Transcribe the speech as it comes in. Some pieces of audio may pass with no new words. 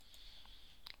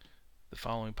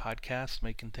following podcast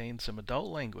may contain some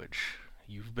adult language.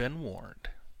 You've been warned.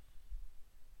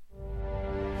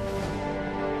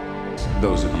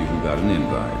 Those of you who got an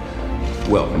invite,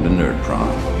 welcome to Nerd Prom.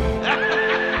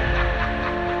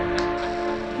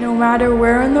 No matter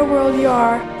where in the world you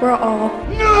are, we're all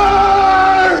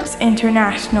Nerds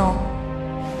International.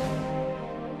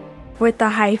 With the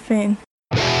hyphen.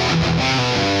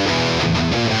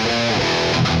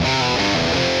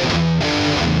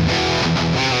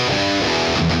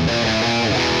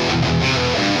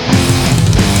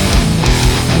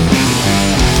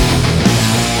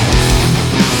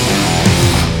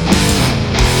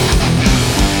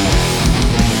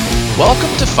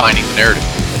 Welcome to Finding the Narrative,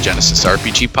 a Genesis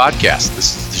RPG podcast.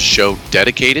 This is the show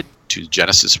dedicated to the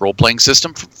Genesis role-playing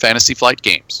system for Fantasy Flight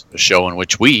Games, a show in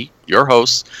which we, your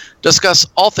hosts, discuss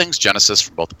all things Genesis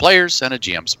from both the players and a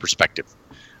GM's perspective.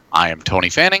 I am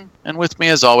Tony Fanning, and with me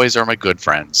as always are my good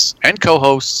friends and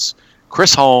co-hosts,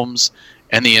 Chris Holmes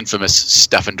and the infamous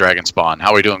Stefan Dragonspawn. How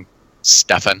are we doing,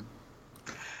 Stefan?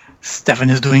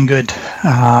 Stefan is doing good.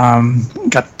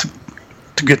 Got to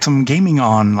get some gaming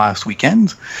on last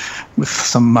weekend with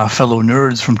some fellow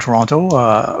nerds from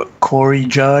Toronto, Corey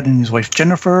Judd and his wife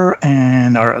Jennifer,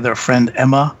 and our other friend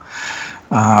Emma.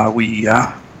 We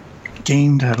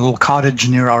gamed at a little cottage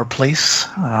near our place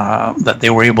that they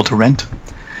were able to rent,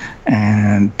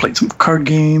 and played some card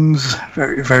games,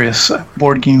 various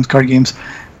board games, card games,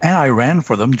 and I ran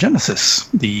for them Genesis,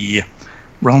 the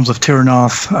Realms of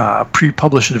Tyranoth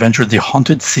pre-published adventure, The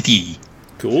Haunted City.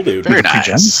 Cool, dude. Very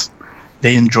nice.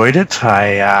 They enjoyed it.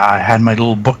 I had my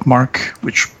little bookmark,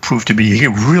 which proved to be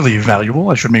really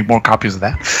valuable. I should make more copies of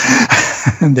that.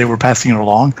 And they were passing it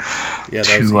along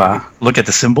to look at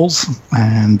the symbols.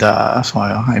 And so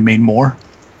I made more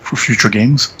for future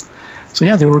games. So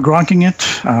yeah, they were gronking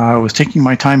it. I was taking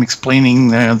my time explaining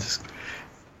the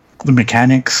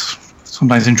mechanics,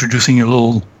 sometimes introducing a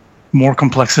little more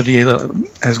complexity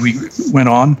as we went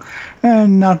on,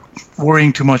 and not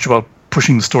worrying too much about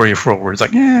pushing the story forward. It's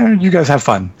like, yeah, you guys have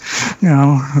fun. You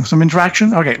know, some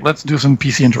interaction? Okay, let's do some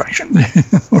PC interaction.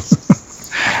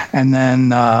 And then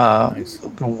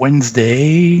the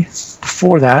Wednesday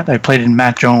before that, I played in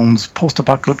Matt Jones'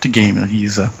 post-apocalyptic game that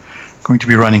he's going to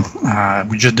be running.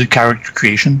 We just did character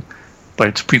creation, but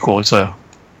it's pretty cool. It's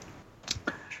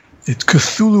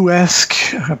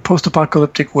Cthulhu-esque,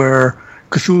 post-apocalyptic, where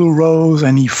Cthulhu rose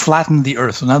and he flattened the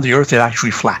Earth. So now the Earth is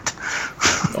actually flat.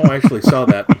 Oh, I actually saw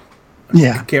that.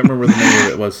 Yeah. I can't remember the name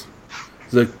of it. Was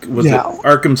it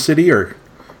Arkham City or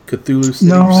Cthulhu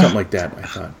City or something like that, I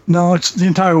thought. No, it's the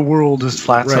entire world is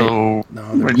flat. Right. So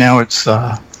right now it's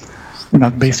we're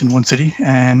not based in one city.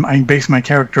 And I based my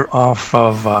character off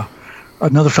of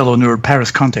another fellow nerd, Paris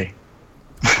Conte.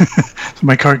 So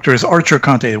my character is Archer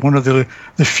Conte, one of the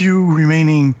few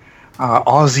remaining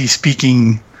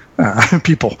Aussie-speaking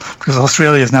people, because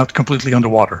Australia is now completely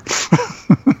underwater.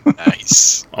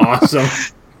 Nice. Awesome.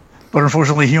 But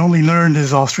unfortunately, he only learned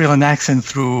his Australian accent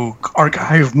through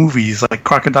archive movies like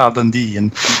Crocodile Dundee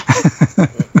and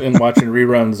watching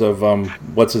reruns of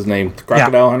what's his name, the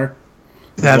Crocodile Hunter.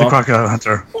 Yeah, the Crocodile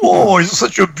Hunter. Oh, he's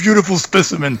such a beautiful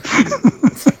specimen.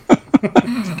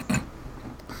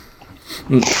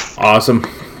 Awesome.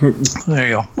 There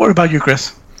you go. What about you,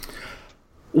 Chris?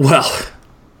 Well,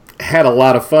 had a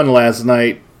lot of fun last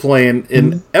night playing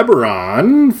in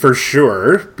Eberron for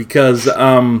sure, because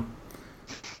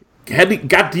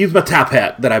got to use my top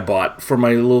hat that I bought for my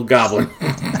little goblin.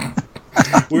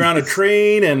 We were on a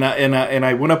train, and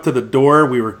I went up to the door.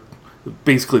 We were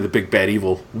basically the big bad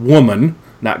evil woman,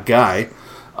 not guy,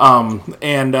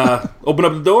 and opened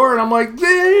up the door, and I'm like,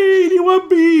 "Hey, do you want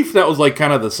beef?" That was like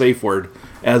kind of the safe word,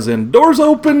 as in doors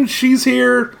open, she's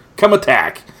here, come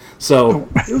attack. So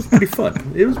it was pretty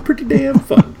fun. It was pretty damn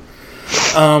fun.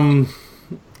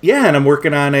 Yeah, and I'm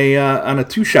working on a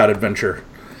 2-shot adventure.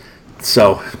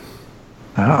 So.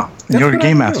 Oh, you're a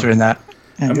game master in that.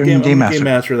 I'm a game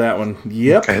master of that one.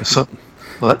 Yep. Okay, so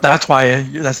that's why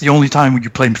that's the only time when you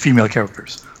play female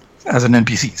characters as an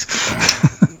NPCs.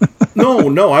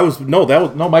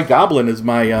 My goblin is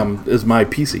my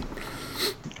PC.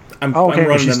 I'm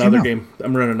running another game.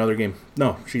 I'm running another game.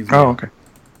 No, she's. Oh, okay.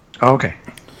 Okay.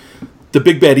 The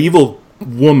big bad evil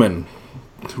woman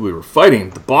who we were fighting,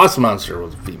 the boss monster,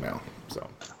 was a female. So.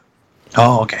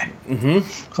 Oh, okay.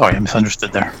 Mm-hmm. Sorry, I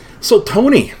misunderstood there. So,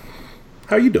 Tony,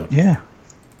 how are you doing? Yeah.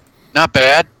 Not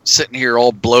bad. Sitting here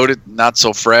all bloated, not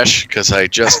so fresh, because I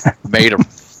just made a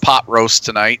pot roast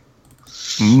tonight.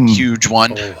 Huge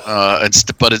one.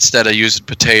 But instead of using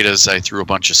potatoes, I threw a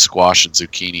bunch of squash and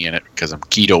zucchini in it because I'm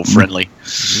keto friendly.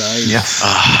 Nice. Yes.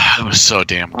 It was so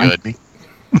damn good.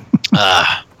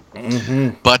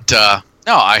 But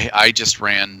No, I just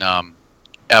ran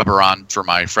Eberron for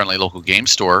my friendly local game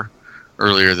store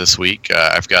earlier this week.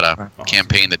 I've got a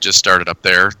campaign that just started up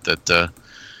there that the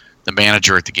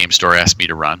manager at the game store asked me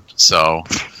to run. So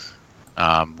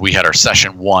we had our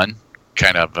session 1,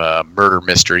 kind of murder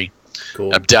mystery.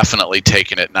 Cool. I'm definitely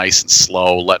taking it nice and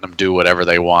slow, letting them do whatever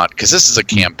they want, because this is a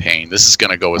campaign. This is going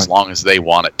to go as long as they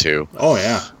want it to. Oh,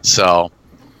 yeah. So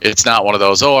it's not one of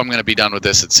those, I'm going to be done with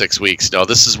this in 6 weeks. No,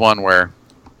 this is one where,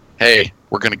 hey,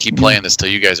 we're going to keep playing this till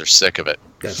you guys are sick of it.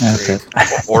 That's great.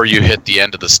 Or you hit the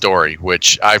end of the story,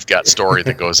 which I've got story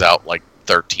that goes out like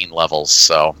 13 levels.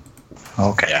 So,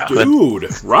 okay. Yeah, Dude,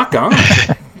 rock on.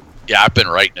 Yeah, I've been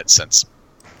writing it since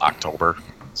October.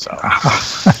 So,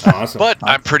 Awesome. But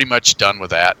I'm pretty much done with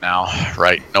that now.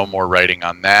 Right, no more writing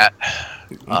on that.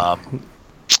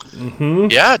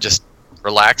 Yeah, just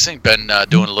relaxing. Been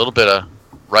doing a little bit of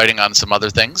writing on some other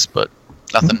things, but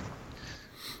nothing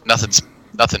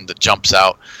that jumps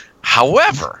out.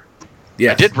 However,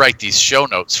 Yes. I did write these show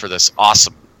notes for this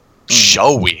awesome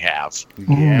show we have. Yeah.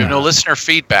 We have no listener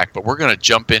feedback, but we're going to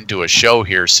jump into a show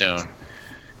here soon,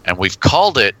 and we've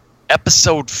called it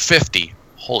Episode 50.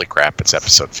 Holy crap, it's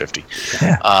episode 50.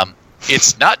 Yeah.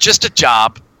 It's not just a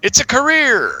job, it's a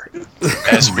career.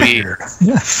 As we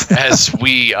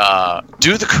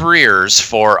do the careers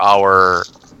for our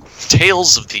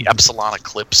Tales of the Epsilon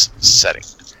Eclipse setting.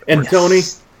 And Tony,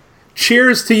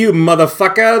 cheers to you,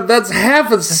 motherfucker. That's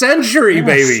half a century,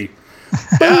 baby.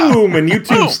 Boom. And you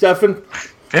too, Boom. Stefan.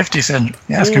 50 cents.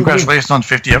 Yes, congratulations on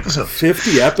 50 episodes.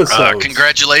 50 episodes.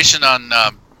 Congratulations on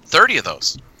 30 of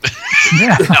those.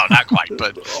 Yeah. No, not quite,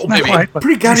 but maybe. quite, but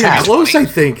Pretty goddamn close, 20. I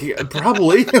think.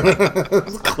 Probably.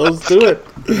 Close to it.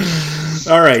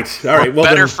 All right. Well,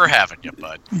 Better then, for having you,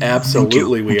 bud.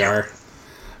 absolutely we are.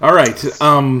 All right.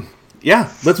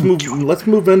 Yeah, let's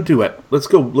move into it. Let's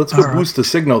go boost the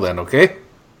signal then, okay?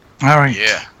 All right.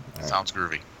 Yeah, sounds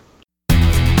groovy.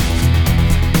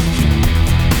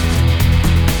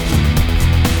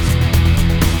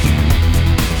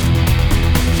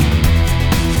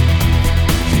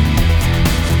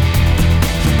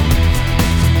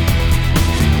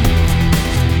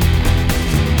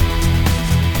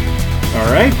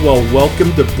 All right. Well,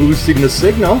 welcome to Boosting the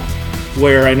Signal,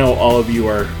 where I know all of you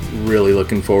are really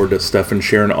looking forward to Stefan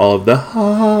sharing all of the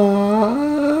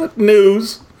hot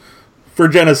news for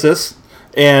Genesis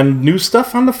and new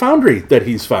stuff on the Foundry that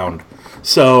he's found.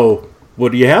 So,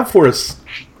 what do you have for us,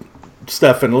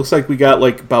 Stefan? Looks like we got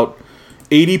like about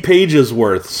 80 pages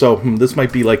worth. So, this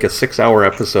might be like a 6-hour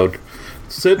episode.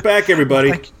 Sit back, everybody.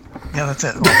 Yeah, that's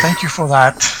it. Well, thank you for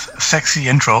that sexy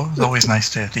intro. It's always nice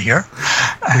to hear.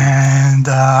 And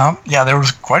yeah, there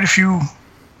was quite a few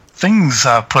things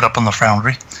put up on the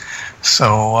Foundry.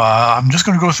 So I'm just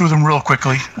going to go through them real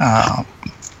quickly.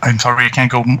 I'm sorry I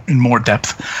can't go in more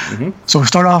depth. Mm-hmm. So we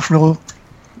start off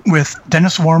with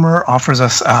Dennis Warmer offers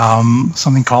us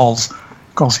something calls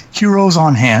Heroes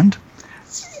on Hand.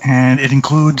 And it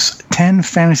includes 10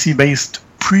 fantasy-based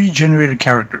pre-generated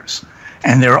characters.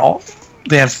 And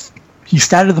he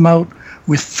statted them out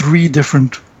with 3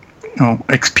 different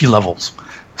XP levels.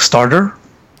 Starter,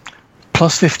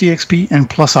 plus 50 XP, and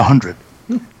plus 100.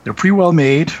 They're pretty well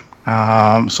made,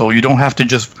 so you don't have to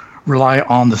just rely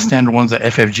on the standard ones that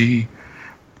FFG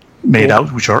made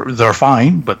out, which they're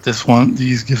fine, but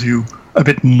these gives you a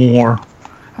bit more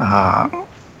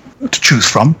to choose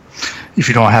from. If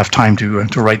you don't have time to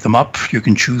write them up, you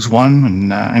can choose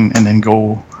one and then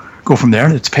go from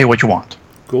there. It's pay what you want.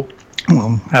 Cool.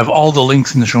 We'll have all the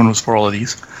links in the show notes for all of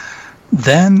these.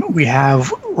 Then we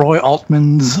have Roy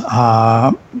Altman's,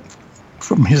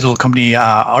 from his little company,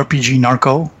 RPG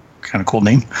Narco, kind of cool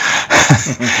name,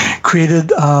 created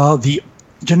the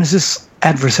Genesis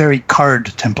Adversary card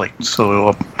template.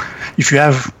 So if you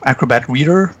have Acrobat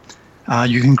Reader,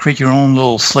 you can create your own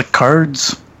little slick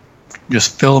cards.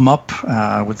 Just fill them up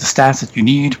with the stats that you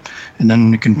need, and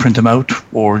then you can print them out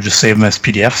or just save them as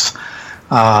PDFs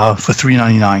for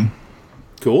 $3.99.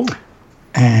 Cool.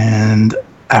 And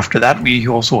after that, we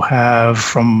also have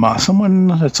from someone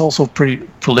that's also pretty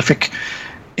prolific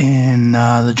in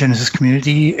the Genesis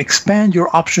community, Expand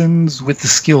Your Options with the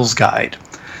Skills Guide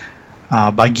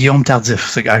by Guillaume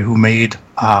Tardif, the guy who made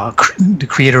the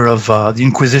creator of the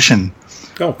Inquisition,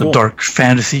 Oh, cool. the dark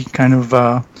fantasy kind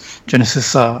of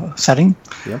Genesis setting.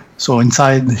 Yeah. So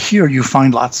inside here, you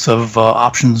find lots of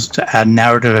options to add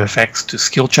narrative effects to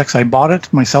skill checks. I bought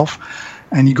it myself.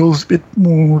 And he goes a bit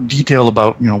more detail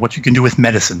about, what you can do with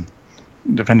medicine,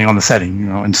 depending on the setting.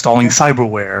 Installing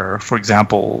cyberware, for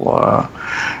example,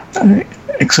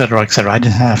 et cetera, et cetera. I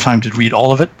didn't have time to read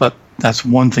all of it, but that's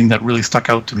one thing that really stuck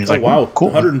out to me. Oh, wow. Cool.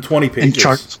 120 pages. And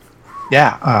charts.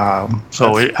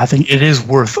 I think it is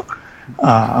worth.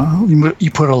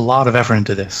 You put a lot of effort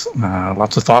into this,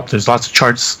 lots of thought. There's lots of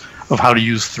charts of how to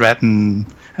use threat and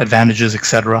advantages,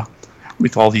 etc.,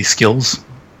 with all these skills.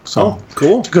 So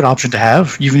cool. It's a good option to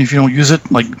have, even if you don't use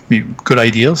it. Like good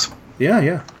ideas.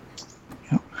 Yeah.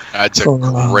 It's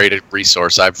a great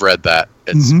resource. I've read that.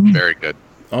 It's very good.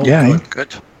 Oh, yeah,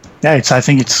 good. Yeah, I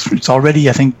think it's already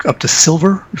up to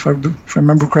silver, if I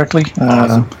remember correctly,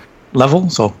 awesome. level.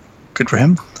 So good for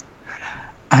him.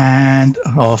 And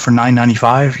for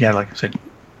 $9.95, yeah, like I said,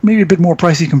 maybe a bit more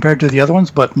pricey compared to the other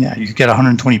ones, but yeah, you get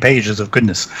 120 pages of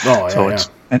goodness. Oh, yeah,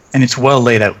 so and it's well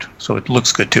laid out, so it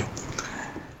looks good too.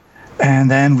 And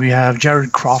then we have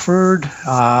Jared Crawford.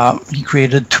 He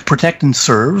created To Protect and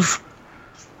Serve,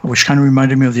 which kind of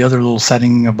reminded me of the other little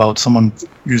setting about someone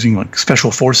using like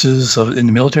special forces in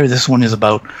the military. This one is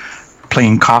about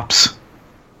playing cops,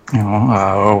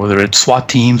 or whether it's SWAT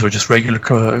teams or just regular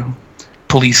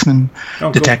policemen,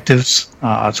 detectives.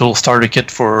 It's a little starter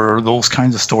kit for those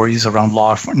kinds of stories around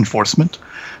law enforcement.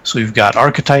 So you've got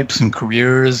archetypes and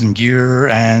careers and gear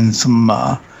and some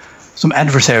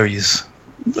adversaries.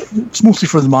 It's mostly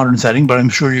for the modern setting, but I'm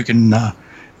sure you can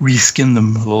reskin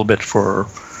them a little bit for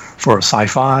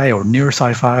sci-fi or near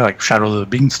sci-fi, like Shadow of the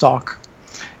Beanstalk.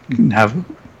 You can have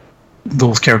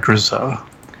those characters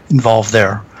involved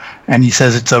there. And he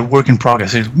says it's a work in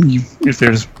progress. If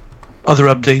there's other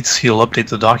updates, he'll update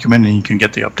the document, and you can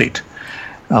get the update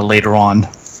later on,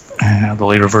 the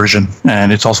later version.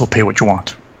 And it's also pay what you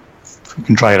want. So you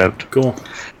can try it out. Cool.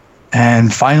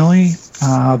 And finally,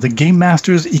 the Game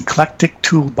Master's Eclectic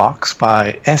Toolbox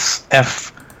by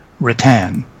S.F.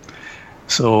 Rattan.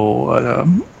 So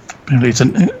it's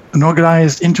an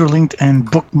organized, interlinked, and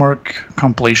bookmark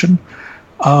compilation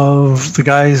of the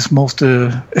guy's most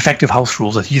effective house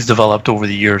rules that he's developed over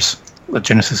the years that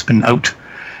Genesis has been out,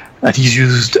 that he's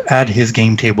used at his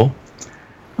game table.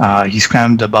 He's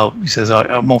crammed about, he says,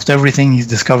 almost everything he's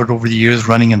discovered over the years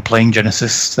running and playing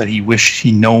Genesis that he wished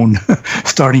he'd known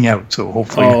starting out. So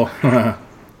hopefully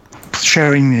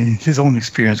sharing his own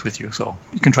experience with you. So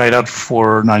you can try it out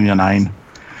for $4.99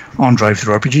 on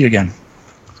DriveThruRPG again.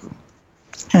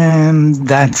 And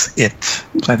that's it.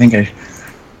 So I think I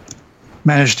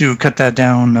managed to cut that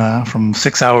down from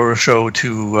 6-hour show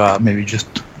to maybe just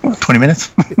 20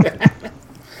 minutes.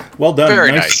 Well done.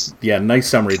 Very nice. Yeah, nice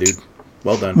summary, dude.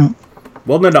 Well done.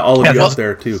 Well done to all of you out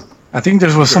there, too. I think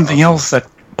there was something else that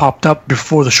popped up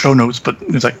before the show notes, but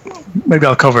it's like, maybe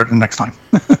I'll cover it the next time.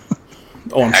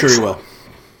 Oh, I'm sure you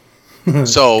will.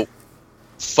 So,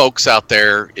 folks out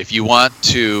there, if you want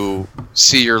to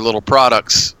see your little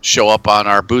products show up on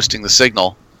our Boosting the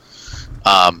Signal,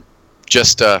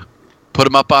 just put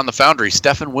them up on the Foundry.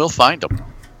 Stefan will find them.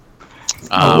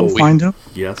 We'll find them?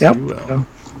 Yes, yep. you will.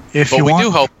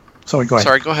 Do hope... Sorry, go ahead.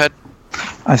 Sorry, go ahead.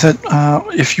 I said,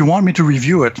 if you want me to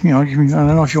review it, I don't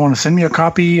know if you want to send me a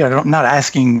copy. I'm not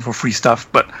asking for free stuff,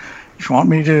 but if you want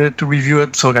me to review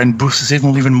it so I can boost the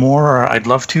signal even more, I'd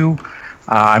love to.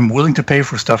 I'm willing to pay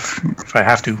for stuff if I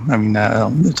have to. I mean,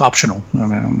 it's optional. I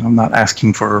mean, I'm not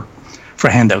asking for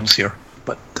handouts here.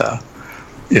 But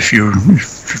if you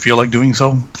feel like doing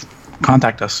so,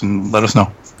 contact us and let us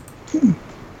know.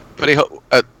 But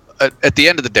at the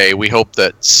end of the day, we hope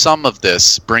that some of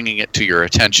this, bringing it to your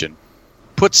attention,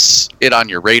 puts it on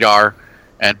your radar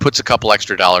and puts a couple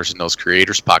extra dollars in those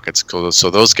creators' pockets so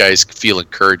those guys feel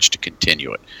encouraged to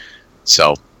continue it.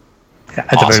 So, yeah,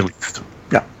 at the very least.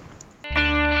 Yeah.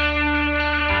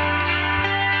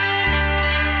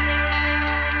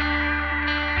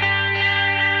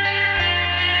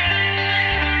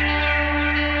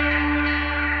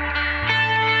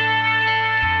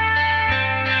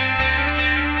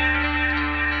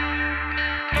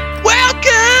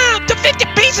 Welcome to 50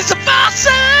 Pieces of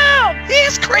Awesome!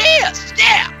 Here's Chris!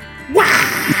 Yeah!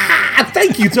 Wow!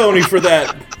 Thank you, Tony, for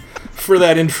that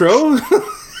intro.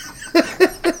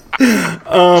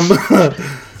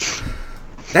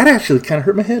 That actually kind of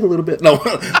hurt my head a little bit. No.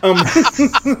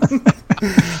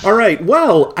 All right.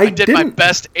 Well, I did my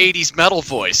best 80s metal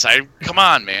voice. Come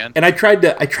on, man. And I tried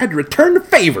to return the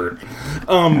favor.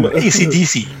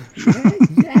 AC/DC.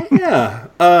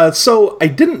 Yeah. So I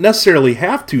didn't necessarily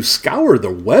have to scour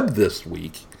the web this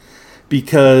week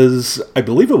because I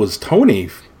believe it was Tony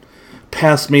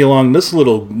passed me along this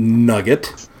little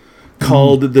nugget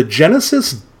called the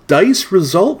Genesis Dice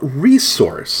Result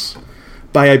Resource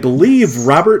by, I believe,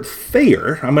 Robert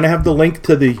Thayer. I'm going to have the link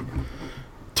to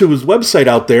his website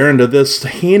out there and to this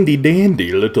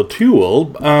handy-dandy little tool.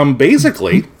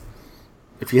 Basically,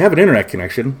 if you have an internet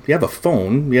connection, if you have a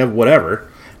phone, you have whatever,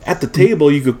 at the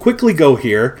table, you could quickly go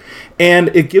here, and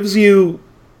it gives you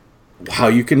how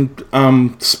you can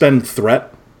spend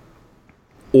threat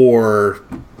or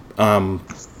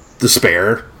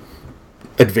despair,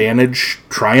 advantage,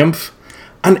 triumph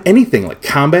on anything like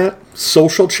combat,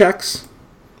 social checks,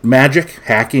 magic,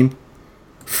 hacking,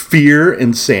 fear,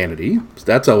 insanity.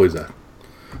 That's always a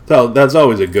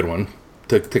good one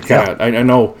to kind of. I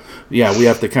know. Yeah, we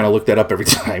have to kind of look that up every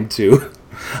time too.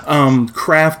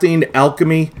 Crafting,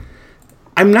 alchemy.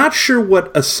 I'm not sure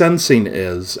what a sensing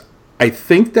is. I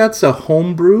think that's a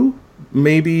homebrew.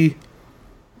 Maybe.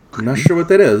 I'm not sure what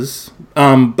that is.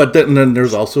 But then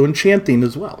there's also enchanting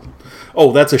as well.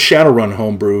 Oh, that's a Shadowrun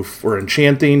homebrew for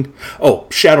enchanting. Oh,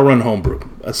 Shadowrun homebrew.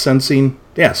 A sensing.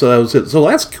 Yeah, so that was it. So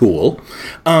that's cool.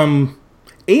 And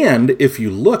if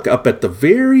you look up at the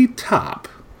very top,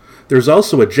 there's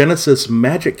also a Genesis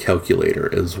magic calculator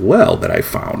as well that I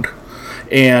found.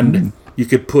 And you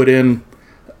could put in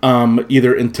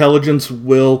either intelligence,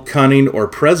 will, cunning, or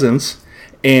presence,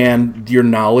 and your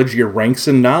knowledge, your ranks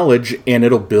in knowledge, and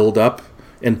it'll build up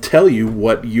and tell you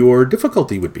what your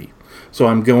difficulty would be. So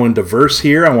I'm going diverse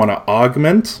here. I want to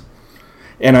augment,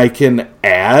 and I can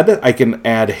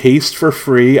add haste for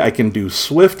free. I can do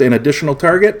swift and additional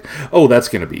target. Oh, that's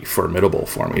going to be formidable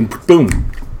for me.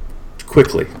 Boom,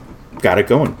 quickly, got it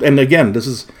going. And again, this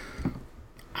is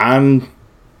on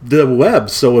the web.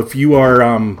 So if you are,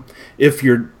 if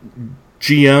your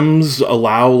GMs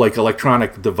allow like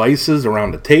electronic devices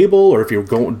around the table, or if you're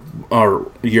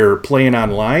you're playing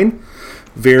online,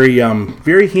 very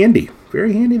handy.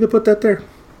 Very handy to put that there.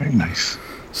 Very nice.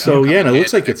 So yeah, and it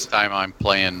looks like it's time I'm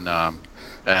playing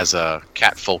as a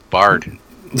catfolk bard.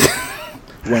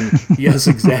 Yes,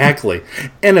 exactly.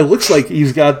 And it looks like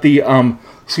he's got the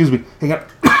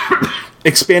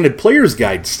expanded player's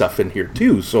guide stuff in here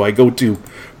too. So I go to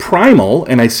Primal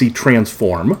and I see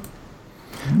Transform.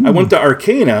 I went to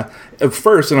Arcana at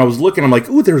first and I was looking. I'm like,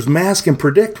 ooh, there's Mask and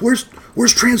Predict. Where's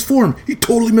Transform? He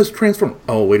totally missed Transform.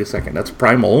 Oh, wait a second. That's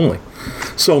Primal only.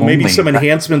 So maybe some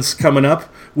enhancements coming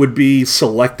up would be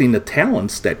selecting the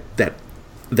talents that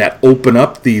open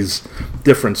up these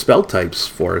different spell types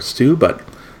for us too. But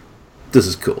this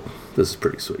is cool. This is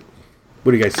pretty sweet.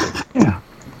 What do you guys think? Yeah.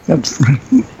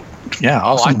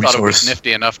 Awesome. I thought it was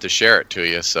nifty enough to share it to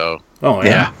you. So. Oh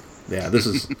yeah. This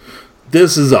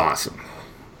is awesome.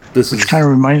 This is kind of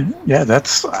remind. Yeah,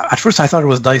 that's at first I thought it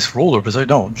was dice roller, but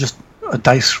just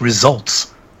dice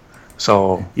results.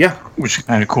 So yeah, which is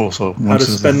kind of cool. So how to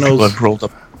spend those rolled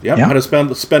up. Yeah, how to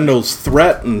spend those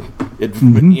threat and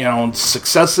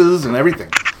successes and everything.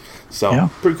 So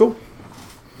pretty cool.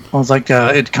 Well, it's like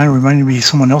it kind of reminded me of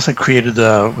someone else that created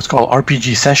what's called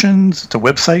RPG Sessions. It's a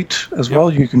website as well.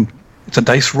 It's a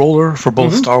dice roller for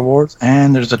both Star Wars,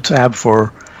 and there's a tab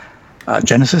for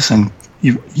Genesis, and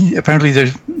apparently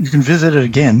you can visit it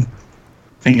again.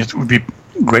 I think it would be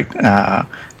great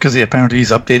because apparently he's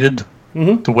updated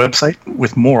the website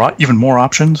with even more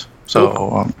options.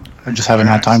 So I just haven't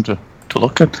had time to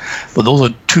look at. But those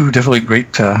are two definitely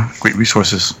great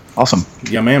resources. Awesome.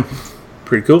 Yeah, man.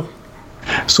 Pretty cool.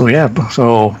 So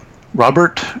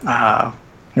Robert,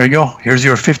 there you go. Here's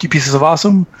your 50 pieces of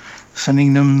awesome.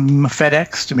 Sending them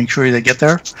FedEx to make sure they get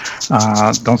there.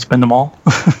 Don't spend them all.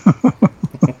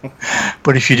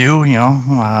 But if you do,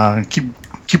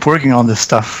 keep working on this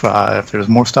stuff. If there's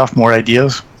more stuff, more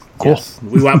ideas, cool. Yes,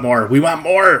 we want more. We want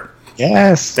more.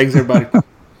 Yes. Thanks, everybody.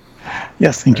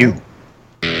 Yes, thank you.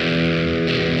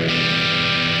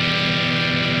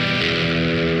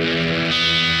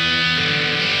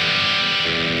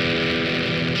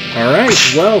 All right.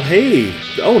 Well, hey.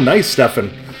 Oh, nice,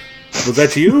 Stefan. Was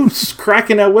that you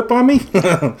cracking that whip on me?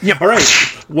 Yep. All right.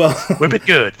 Well, whip it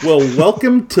good. Well,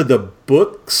 welcome to the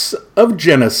Books of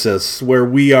Genesis, where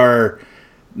we are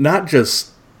not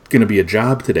just going to be a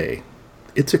job today.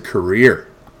 It's a career.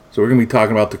 So we're going to be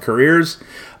talking about the careers,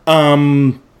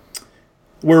 where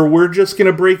we're just going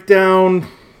to break down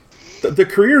the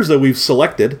careers that we've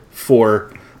selected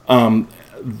for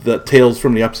the Tales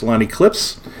from the Epsilon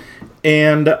Eclipse,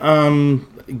 and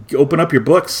open up your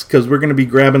books, because we're going to be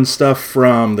grabbing stuff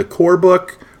from the core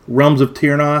book, Realms of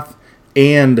Tiernoth,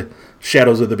 and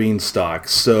Shadows of the Beanstalk.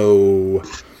 So,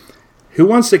 who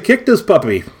wants to kick this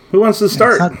puppy? Who wants to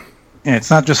start?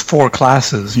 It's not just 4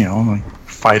 classes, like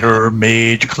fighter,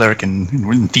 mage, cleric,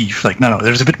 and thief. Like, no,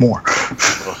 there's a bit more.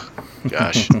 Oh,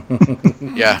 gosh.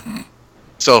 Yeah.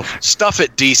 So, stuff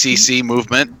it, DCC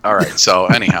movement. All right, so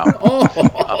anyhow.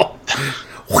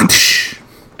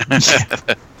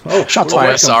 Shots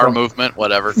fired. OSR movement,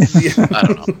 whatever. I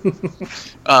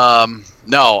don't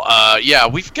know.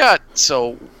 We've got.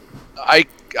 So, I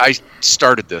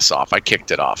started this off. I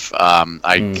kicked it off.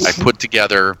 I put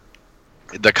together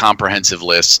the comprehensive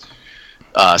list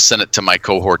sent it to my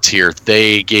cohorts here.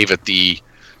 They gave it the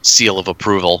seal of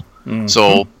approval. Mm-hmm.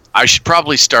 So I should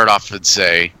probably start off and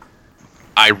say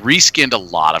I reskinned a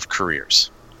lot of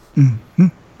careers. Mm-hmm.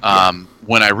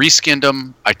 When I reskinned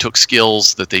them, I took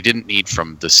skills that they didn't need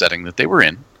from the setting that they were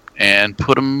in and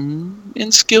put them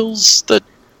in skills that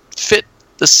fit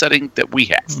the setting that we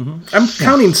have. Mm-hmm. I'm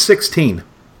counting 16.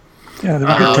 Yeah,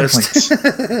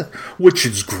 they're which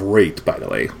is great, by the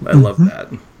way. I love that.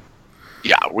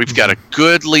 Yeah, we've got a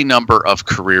goodly number of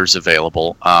careers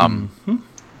available.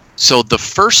 So the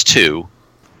first two,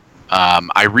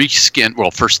 I reskinned. Well,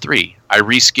 first three, I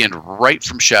reskinned right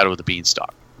from Shadow of the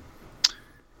Beanstalk.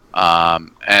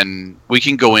 And we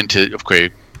can go into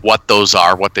what those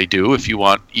are, what they do. If you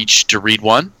want each to read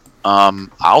one,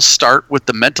 I'll start with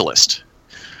the Mentalist,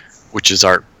 which is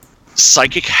our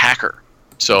psychic hacker.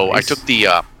 So nice. I took the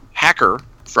hacker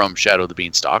from Shadow of the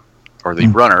Beanstalk, or the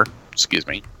runner, excuse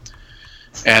me,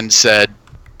 and said,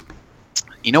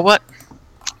 you know what?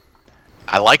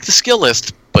 I like the skill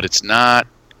list, but it's not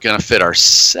going to fit our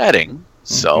setting.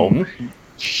 So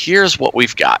here's what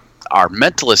we've got. Our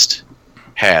Mentalist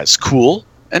has Cool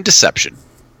and Deception.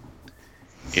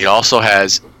 It also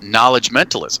has Knowledge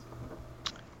Mentalism,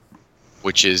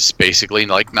 which is basically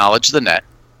like Knowledge the Net.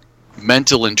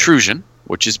 Mental Intrusion,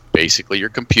 which is basically your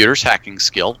computer's hacking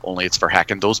skill, only it's for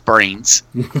hacking those brains.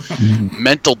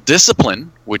 Mental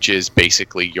Discipline, which is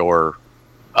basically your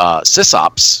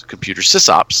sysops, computer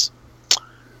sysops,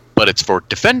 but it's for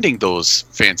defending those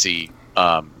fancy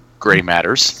gray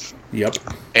matters. Yep.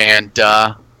 And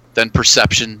then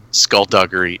Perception,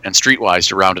 Skullduggery, and Streetwise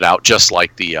to round it out, just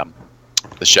like the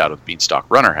Shadow of the Beanstalk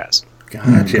runner has.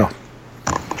 Gotcha.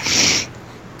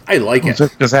 I like it.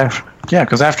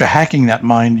 Because after hacking that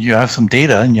mine, you have some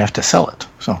data and you have to sell it.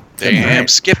 So damn,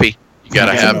 Skippy, you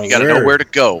gotta know where to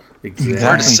go, exactly.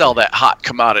 Where to sell that hot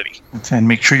commodity, and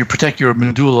make sure you protect your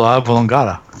medulla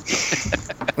oblongata.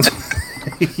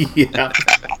 Yeah.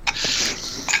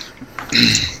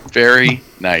 Very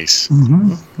nice.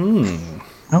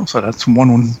 Oh, so that's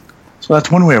one. So that's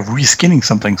one way of reskinning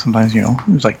something. Sometimes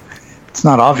it's like it's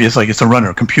not obvious. Like it's a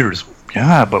runner, computers.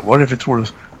 Yeah, but what if it's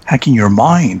worth hacking your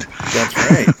mind? That's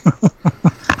right.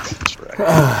 That's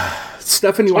right.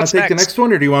 Stefan, you want to take the next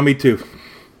one, or do you want me to?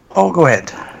 Oh, go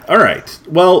ahead. All right.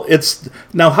 Well, it's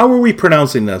now. How are we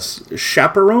pronouncing this?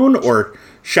 Chaperone or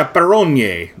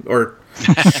chaperonnier or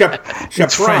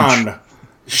chaperon?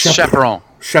 Chaperon.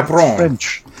 Chaperon.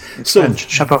 French. So French.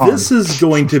 Chaperon. This is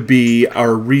going to be our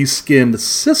reskinned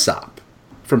Sysop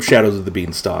from Shadows of the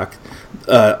Beanstalk,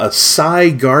 a Psi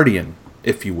Guardian,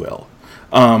 if you will.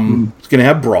 It's going to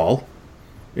have Brawl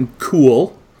and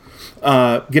Cool.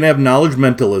 Going to have Knowledge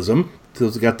Mentalism. So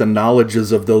it's got the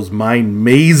knowledges of those mind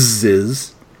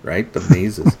mazes, right? The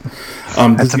mazes.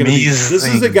 That's amazing.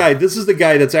 This is the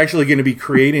guy that's actually going to be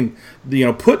creating,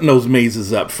 putting those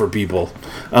mazes up for people.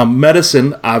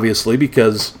 Medicine, obviously,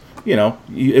 because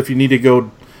if you need to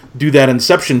go do that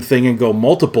Inception thing and go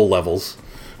multiple levels,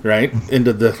 right,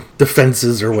 into the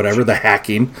defenses or whatever, the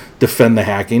hacking, defend the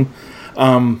hacking.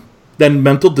 Then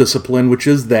Mental Discipline, which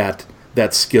is that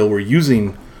skill we're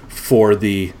using for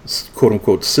the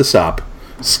quote-unquote Sysop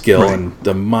skill, right, and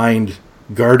the Mind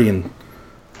Guardian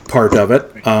part of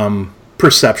it.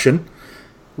 Perception,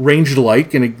 Ranged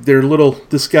Light, and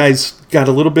this guy's got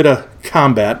a little bit of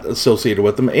combat associated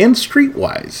with him, and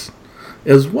Streetwise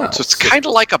as well. So it's kind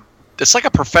of like a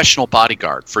professional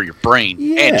bodyguard for your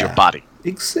brain and your body.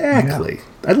 Exactly.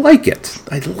 Yeah. I like it.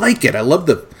 I love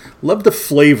the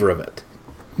flavor of it.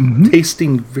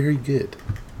 Tasting very good.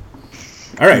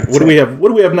 All right, what do we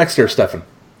have next here, Stefan?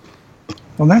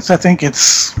 Well, next I think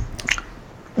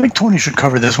Tony should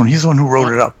cover this one. He's the one who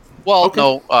wrote it up. Well,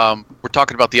 no, we're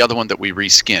talking about the other one that we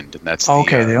reskinned, and that's the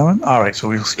other one. All right, so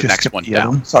we'll just next one down.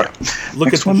 One. Sorry.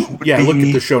 Look at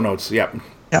the show notes. Yep.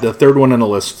 The third one on the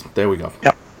list. There we go.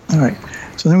 Yep. All right.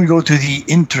 So then we go to the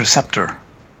Interceptor,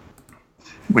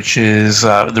 which is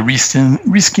the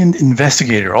reskinned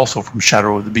investigator, also from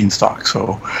Shadow of the Beanstalk.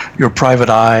 So your private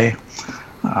eye,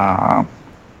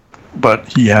 but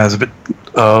he has a bit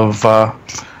of a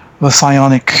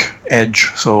psionic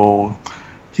edge. So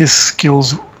his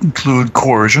skills include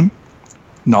coercion,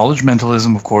 knowledge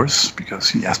mentalism, of course, because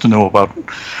he has to know about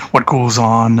what goes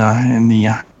on in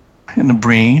the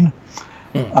brain.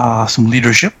 Some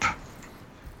leadership,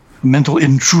 mental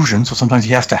intrusion. So sometimes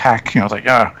he has to hack.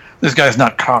 This guy's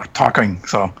not talking,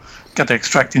 so got to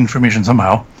extract information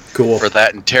somehow. Cool. For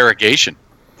that interrogation.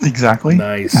 Exactly.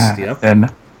 Nice. Yep.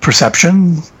 Then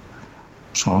perception.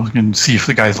 So you can see if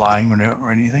the guy's lying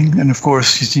or anything. And of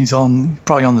course, he's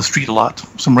probably on the street a lot.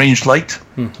 Some ranged light,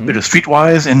 a bit of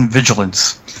streetwise, and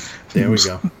vigilance. There we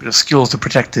go. Bit of skills to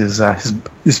protect his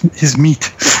meat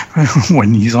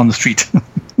when he's on the street.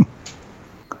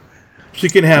 So you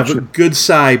can have a good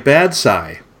sigh, bad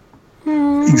sigh.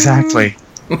 Exactly.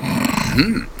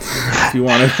 If you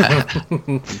want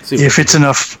to.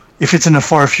 If it's in a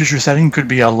far future setting, could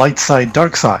be a light side,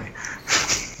 dark side.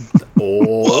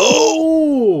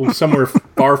 Oh, somewhere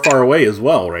far, far away as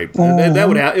well, right?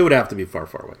 It would have to be far,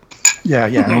 far away. Yeah,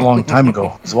 and a long time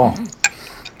ago as well.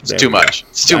 It's too much.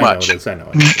 It's too much. I know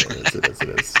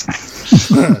it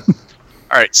is.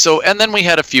 All right. So, and then we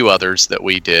had a few others that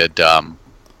we did.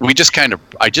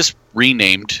 I just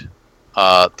renamed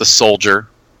the soldier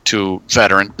to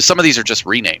veteran. Some of these are just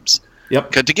renames.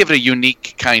 Yep. To give it a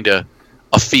unique kind of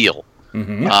a feel.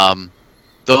 Mm-hmm.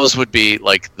 Those would be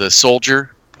like the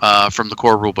soldier from the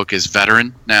core rulebook is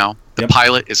veteran now. The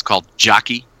pilot is called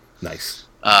jockey. Nice.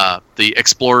 The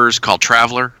explorer is called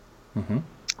traveler. Mm-hmm.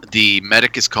 The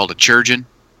medic is called a chirurgeon.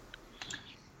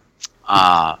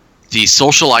 The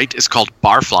socialite is called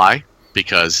barfly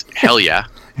because hell yeah.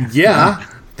 Yeah.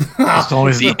 It's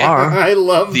always the bar. I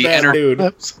love that, dude.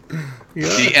 Yeah.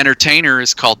 The entertainer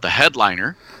is called the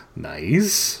headliner.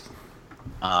 Nice.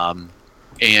 And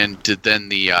then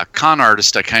the con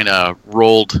artist I kind of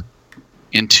rolled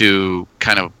into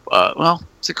kind of,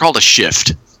 it's called a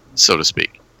shift, so to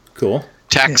speak. Cool.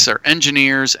 Techs are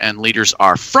engineers and leaders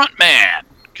are frontman.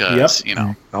 Because,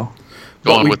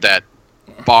 going with that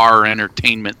bar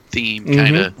entertainment theme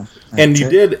kind of.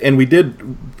 And we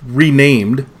did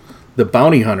renamed the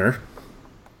bounty hunter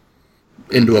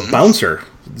into a bouncer.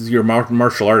 Your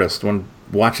martial artist when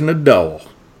watching a doe.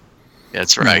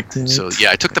 That's right. So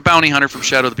I took the bounty hunter from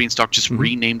Shadow of the Beanstalk, just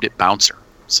renamed it Bouncer.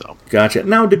 So gotcha.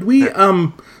 Now, did we?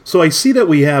 So I see that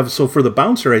we have. So for the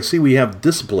bouncer, I see we have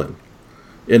discipline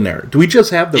in there. Do we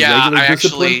just have the regular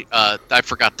discipline? I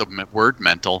forgot the word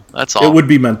mental. That's all. It would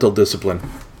be mental discipline.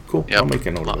 Cool. Yep. I'll make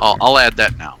a note of it. I'll add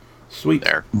that now. Sweet.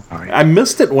 There. Right. I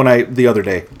missed it the other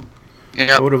day.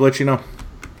 Yeah. I would have let you know.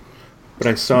 But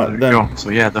I saw it then. Go. So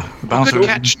the bouncer. Good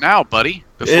catch now, buddy.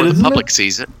 Before the public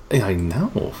sees it. I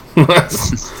know.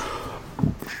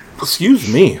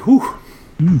 Excuse me. Whew.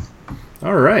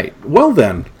 All right. Well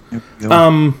then.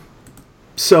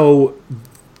 So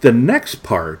the next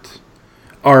part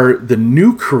are the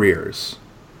new careers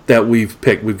that we've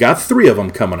picked. We've got 3 of them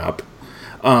coming up.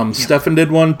 Stefan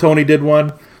did one, Tony did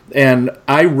one, and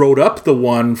I wrote up the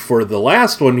one for the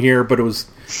last one here, but it was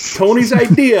Tony's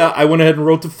idea. I went ahead and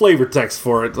wrote the flavor text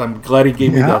for it. I'm glad he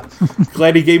gave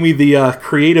me the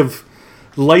creative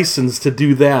license to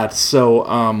do that. So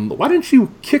why don't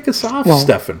you kick us off,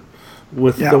 Stefan,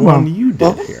 with the one you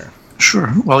did here?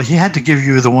 Sure. Well, he had to give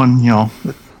you the one,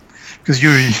 because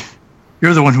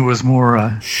you're the one who was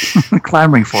more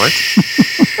clamoring for it.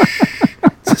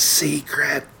 It's a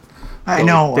secret. I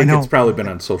know. It's probably been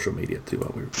on social media too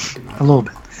while we were doing that. A little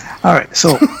bit. All right.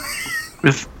 So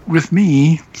with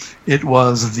me, it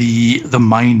was the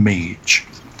Mind Mage.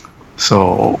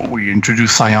 So we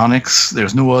introduced psionics.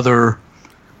 There's no other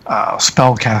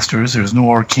spellcasters. There's no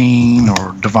arcane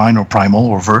or divine or primal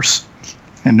or verse,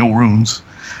 and no runes.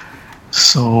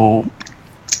 So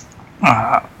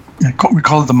we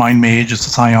call it the Mind Mage. It's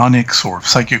a psionics or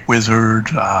psychic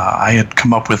wizard. I had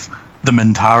come up with the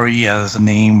Mentari as a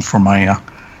name for my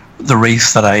the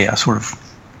race that I sort of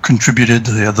contributed,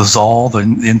 the Zal, the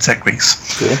insect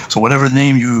race. Cool. So whatever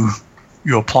name you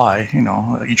apply,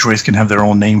 each race can have their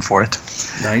own name for it.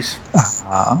 Nice.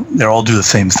 They all do the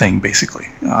same thing, basically.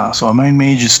 So a Mind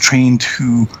Mage is trained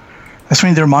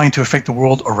their mind to affect the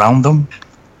world around them.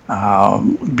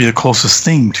 Be the closest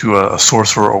thing to a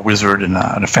sorcerer or wizard in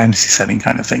a fantasy setting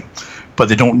kind of thing. But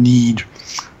they don't need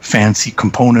fancy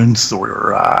components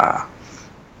or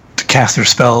to cast their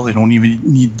spell. They don't even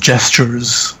need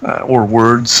gestures or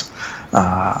words.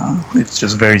 It's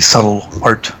just very subtle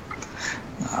art.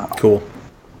 Cool.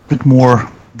 A bit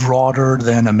more broader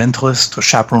than a mentalist, a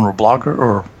chaperone, or blogger,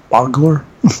 or boggler.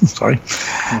 Sorry.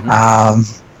 Mm-hmm.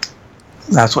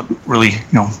 That's what really,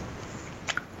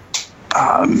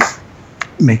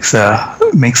 makes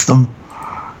them.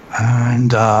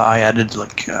 And I added,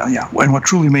 and what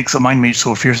truly makes a Mind Mage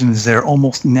so fearsome is their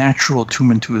almost natural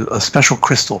attunement to a special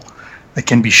crystal that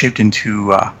can be shaped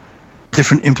into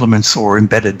different implements or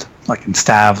embedded, like in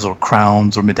staves or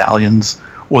crowns or medallions,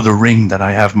 or the ring that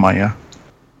I have my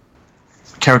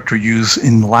character use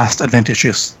in the last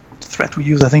advantageous threat we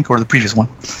used, I think, or the previous one.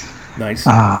 Nice.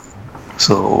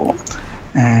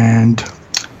 And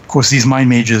of course, these Mind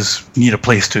Mages need a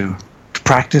place to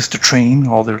practice, to train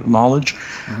all their knowledge.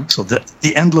 Mm-hmm. So the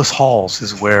Endless Halls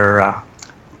is where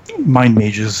Mind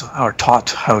Mages are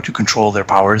taught how to control their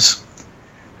powers.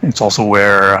 It's also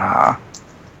where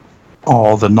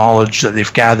all the knowledge that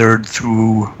they've gathered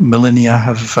through millennia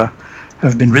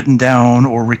have been written down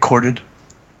or recorded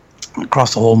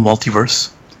across the whole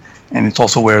multiverse. And it's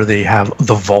also where they have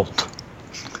the vault,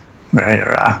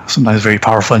 where sometimes very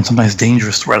powerful and sometimes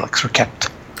dangerous relics are kept.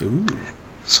 Ooh.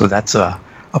 So that's a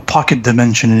pocket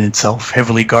dimension in itself,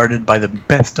 heavily guarded by the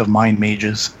best of mind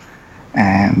mages.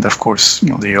 And of course,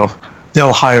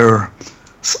 they'll hire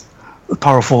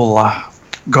powerful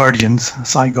guardians,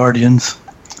 side guardians,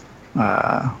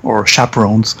 or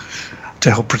chaperones to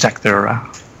help protect their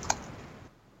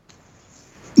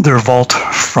vault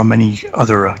from any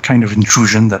other kind of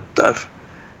intrusion that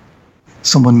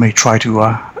someone may try to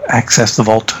access the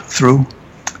vault through.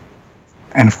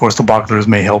 And of course, the Bogglers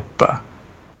may help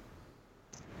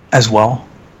as well.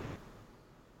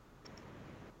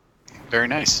 Very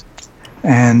nice.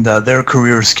 And their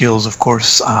career skills, of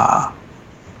course.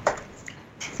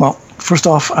 Well, first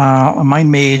off, a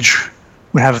mind mage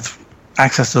would have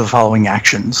access to the following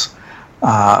actions: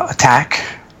 attack,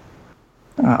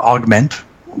 augment,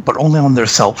 but only on their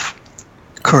self;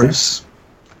 curse,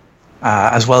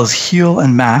 as well as heal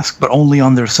and mask, but only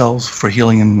on themselves for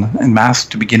healing and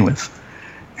mask to begin with;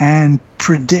 and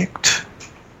predict,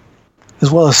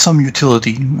 as well as some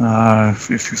utility,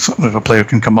 if a player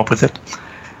can come up with it.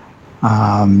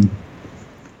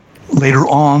 Later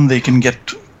on, they can get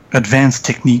advanced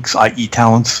techniques, i.e.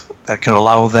 talents, that can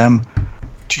allow them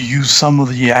to use some of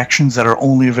the actions that are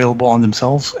only available on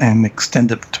themselves and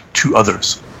extend it to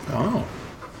others. Oh.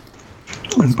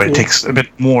 But it takes a bit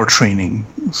more training.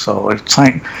 So it's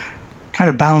kind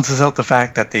of balances out the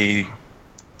fact that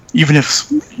even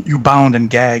if you bound and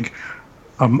gag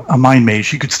a mind mage,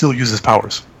 he could still use his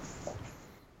powers.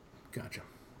 Gotcha.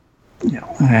 Yeah,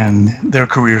 and their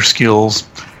career skills,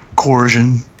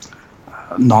 coercion,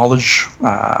 knowledge.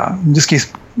 In this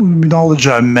case, knowledge.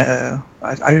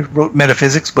 I wrote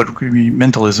metaphysics, but it could be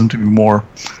mentalism to be more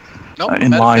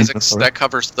in line. Metaphysics, that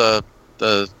covers the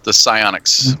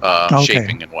psionics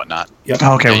shaping and whatnot. Yep.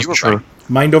 Okay, you were sure. right.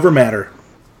 Mind over matter.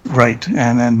 Right,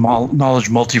 and then knowledge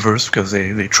multiverse, because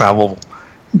they travel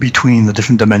between the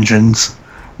different dimensions.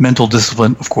 Mental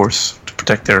discipline, of course, to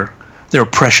protect their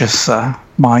precious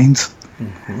minds.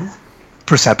 Mm-hmm.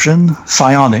 Perception,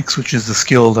 psionics, which is the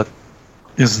skill that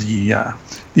is the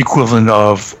equivalent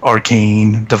of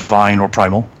arcane, divine, or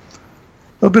primal.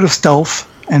 A bit of stealth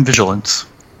and vigilance.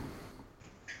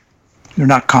 They're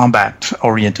not combat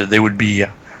oriented. They would be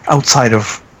outside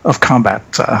of combat,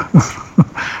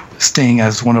 staying,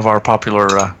 as one of our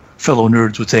popular fellow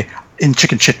nerds would say, in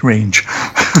chicken shit range.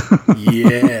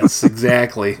 Yes,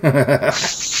 exactly.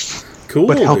 Cool.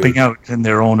 But helping out in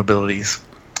their own abilities.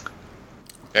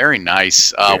 Very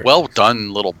nice. Well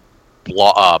done little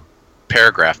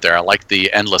paragraph there. I like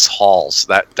the endless halls.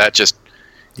 That just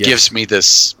gives me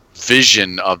this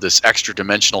vision of this extra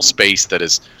dimensional space that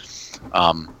is,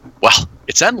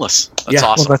 it's endless. That's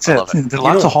awesome. Well, that's I it. love it. There are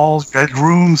lots of halls, red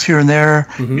rooms here and there.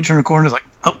 Mm-hmm. You turn a corner, it's like,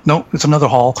 oh, no, it's another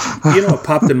hall. What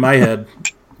popped in my head?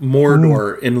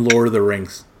 Mordor in Lord of the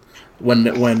Rings. When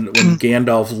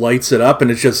Gandalf lights it up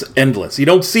and it's just endless. You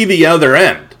don't see the other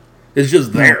end. It's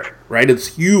just there, right? It's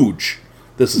huge.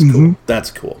 This is cool.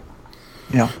 That's cool.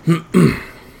 Yeah.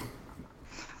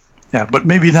 Yeah, but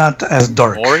maybe not as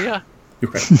dark. Moria?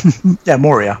 You're right. Yeah,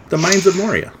 Moria. The Mines of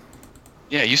Moria.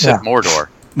 Yeah, you said Mordor.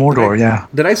 Mordor, yeah.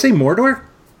 Did I say Mordor?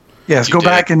 Yes, go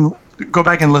back and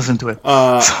listen to it.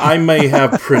 I may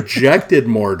have projected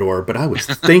Mordor, but I was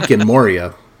thinking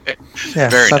Moria.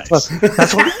 Yes, Very nice.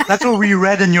 That's what we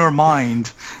read in your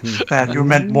mind, that you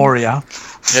meant Moria.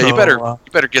 Yeah, you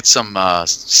better get some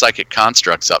psychic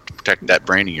constructs up to protect that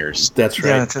brain of yours. That's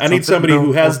right. Yeah, I need somebody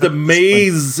who has the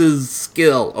mazes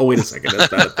skill. Oh, wait a second.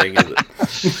 That's not a thing,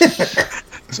 is it?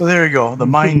 So there you go. The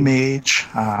Mind Mage.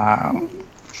 Well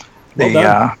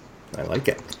done. I like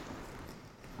it.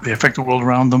 They affect the world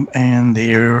around them, and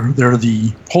they're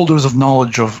the holders of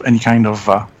knowledge of any kind of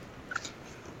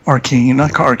arcane,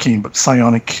 not arcane, but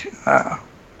psionic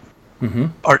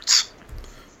arts.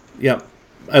 Yeah,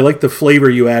 I like the flavor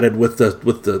you added with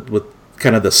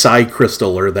kind of the psi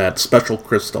crystal, or that special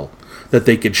crystal that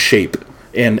they could shape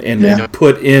and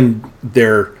put in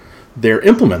their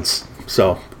implements.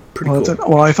 So pretty cool.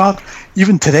 Well, I thought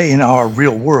even today in our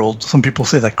real world, some people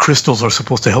say that crystals are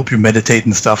supposed to help you meditate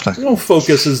and stuff. Well,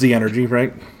 focus is the energy,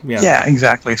 right? Yeah. Yeah,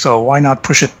 exactly. So why not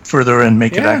push it further and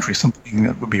make it actually something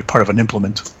that would be part of an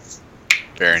implement?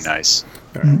 Very nice.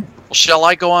 All right. Well, shall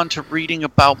I go on to reading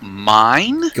about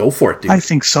mine? Go for it, dude. I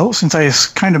think so, since I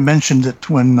kind of mentioned it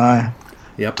when I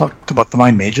talked about the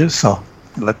Mind Mages. So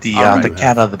let the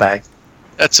cat out of the bag.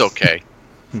 That's okay.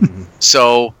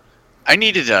 So I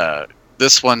needed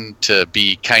this one to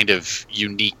be kind of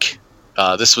unique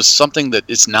This was something that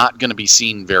is not going to be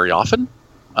seen very often.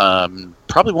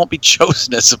 Probably won't be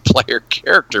chosen as a player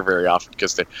character very often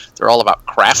because they're all about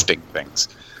crafting things.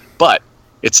 But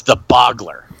it's the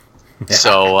Boggler. Yeah.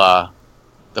 So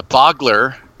the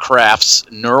Boggler crafts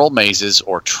neural mazes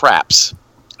or traps,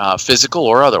 physical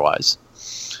or otherwise,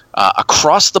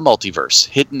 across the multiverse,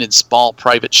 hidden in small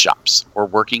private shops or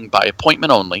working by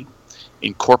appointment only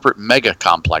in corporate mega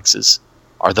complexes,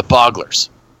 are the Bogglers,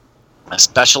 a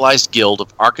specialized guild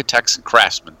of architects and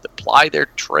craftsmen that ply their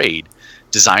trade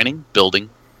designing, building,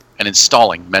 and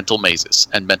installing mental mazes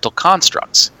and mental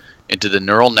constructs into the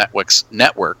neural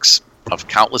networks of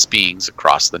countless beings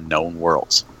across the known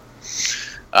worlds.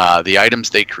 The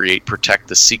items they create protect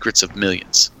the secrets of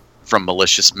millions from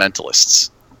malicious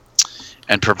mentalists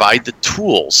and provide the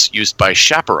tools used by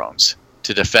chaperones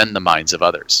to defend the minds of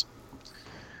others.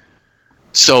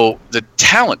 So the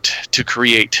talent to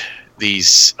create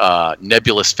these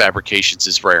nebulous fabrications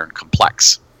is rare and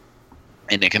complex,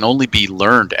 and it can only be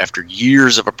learned after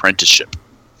years of apprenticeship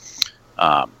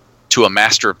to a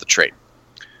master of the trade.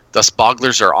 Thus,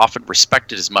 Bogglers are often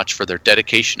respected as much for their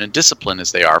dedication and discipline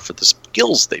as they are for the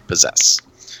skills they possess,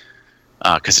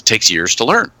 because it takes years to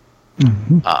learn.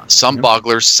 Mm-hmm. Some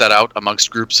Bogglers set out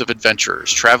amongst groups of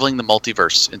adventurers, traveling the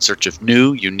multiverse in search of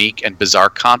new, unique, and bizarre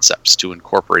concepts to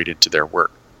incorporate into their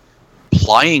work,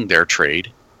 plying their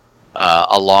trade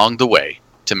along the way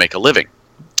to make a living.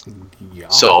 Yeah.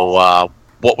 So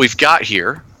what we've got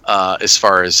here, as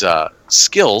far as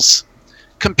skills,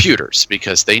 computers,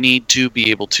 because they need to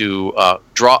be able to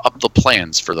draw up the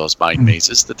plans for those mind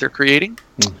mazes that they're creating.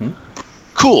 Mm-hmm.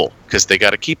 Cool, because they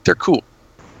got to keep their cool.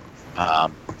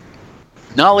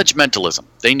 Knowledge mentalism.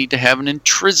 They need to have an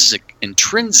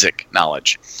intrinsic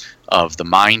knowledge of the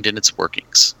mind and its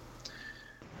workings.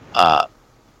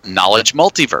 Knowledge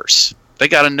multiverse. They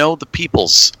got to know the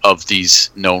peoples of these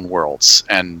known worlds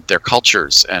and their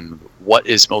cultures and what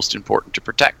is most important to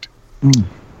protect.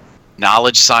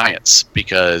 Knowledge science,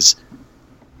 because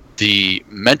the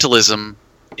mentalism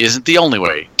isn't the only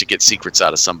way to get secrets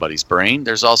out of somebody's brain.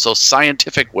 There's also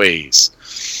scientific ways.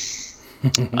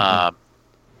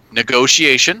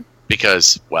 Negotiation,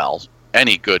 because, well,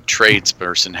 any good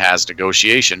tradesperson has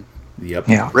negotiation. Yep.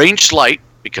 Yeah. Ranged light,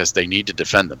 because they need to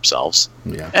defend themselves.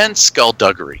 Yeah. And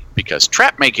skullduggery, because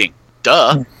trap making.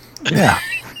 Duh. Yeah.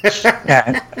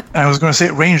 Yeah. And I was going to say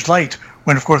ranged light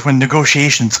when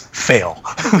negotiations fail.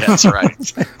 That's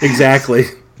right. Exactly.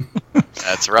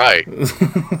 That's right.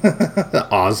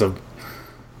 Awesome.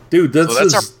 Dude,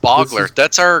 that's our Boggler.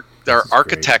 That's our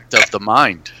architect of the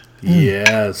mind.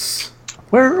 Yes.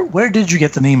 Where did you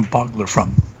get the name Boggler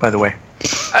from, by the way?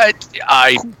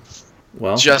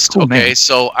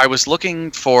 So I was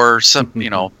looking for some,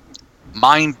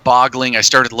 mind-boggling. I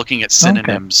started looking at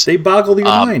synonyms. Okay. They boggle your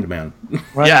mind, man.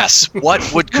 Right. Yes. What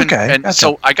would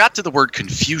I got to the word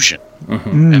confusion,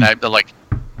 and I'm like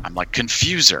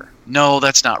confuser. No,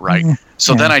 that's not right.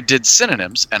 So then I did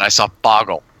synonyms, and I saw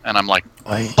boggle, and I'm like,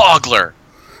 Boggler.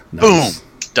 Nice. Boom,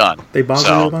 done. They boggle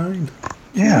your mind.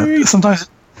 Yeah. Right. Sometimes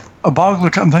a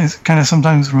Boggler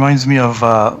sometimes reminds me of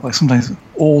sometimes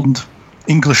old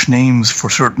English names for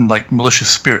certain malicious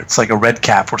spirits, like a red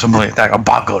cap or something like that, a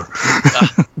Boggler.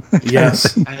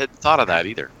 Yes. I hadn't thought of that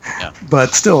either. Yeah.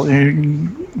 But still,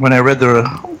 when I read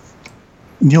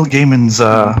Neil Gaiman's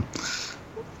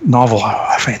novel,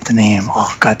 I forget the name.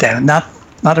 Oh, God damn it!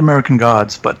 Not American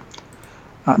Gods, but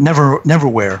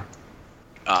Neverwhere.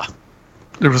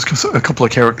 There was a couple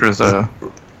of characters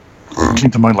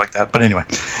came to mind like that. But anyway.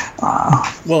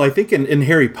 Well, I think in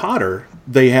Harry Potter,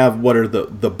 they have what are the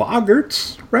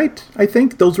Boggarts, right? I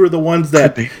think those were the ones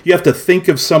that you have to think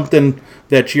of something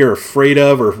that you're afraid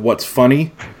of or what's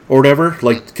funny or whatever,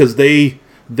 because they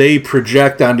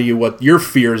project onto you what your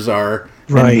fears are.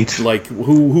 Right. And,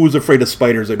 who was afraid of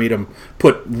spiders? They made them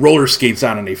put roller skates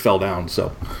on and they fell down.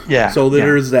 So yeah. So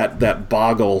there's that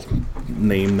Boggle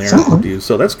name there.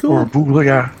 So that's cool. Or Boogler,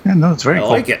 yeah. No, it's very cool.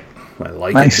 I like it. I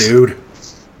like it, dude.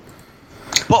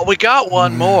 But we got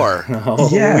one more. Oh,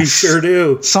 yes. We sure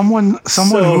do. Someone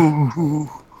who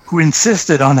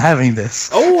insisted on having this.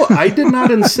 Oh, I did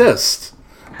not insist.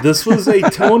 This was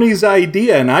Tony's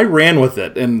idea, and I ran with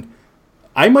it, and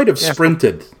I might have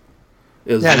sprinted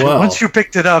as well. Once you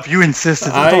picked it up, you insisted.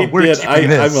 I did.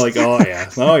 I'm like, oh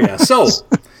yeah. So,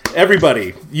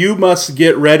 everybody, you must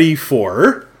get ready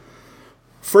for.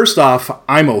 First off,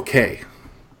 I'm okay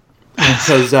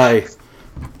because I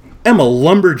am a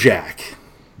lumberjack.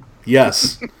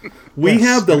 Yes, we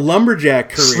have the lumberjack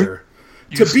career.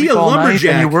 To be a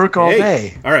lumberjack, and you work all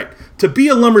day. All right. To be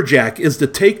a lumberjack is to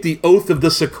take the oath of the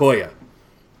sequoia.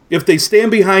 If they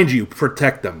stand behind you,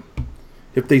 protect them.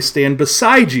 If they stand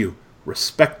beside you,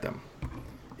 respect them.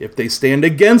 If they stand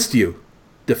against you,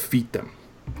 defeat them.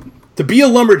 To be a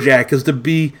lumberjack is to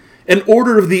be an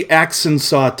Order of the Axe and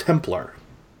Saw Templar.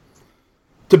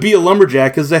 To be a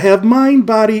lumberjack is to have mind,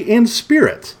 body, and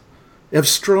spirit as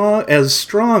strong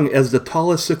as the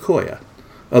tallest sequoia,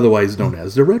 otherwise known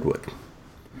as the redwood.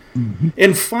 Mm-hmm.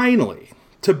 And finally,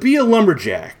 to be a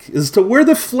lumberjack is to wear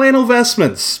the flannel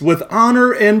vestments with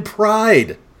honor and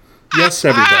pride. Yes,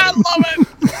 everybody. I love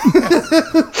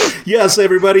it. Yes,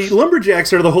 everybody.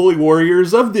 Lumberjacks are the holy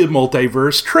warriors of the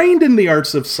multiverse, trained in the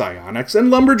arts of psionics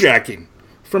and lumberjacking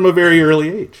from a very early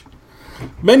age.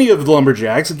 Many of the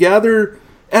lumberjacks gather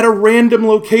at a random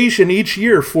location each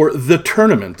year for the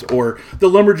tournament, or the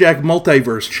Lumberjack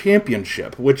Multiverse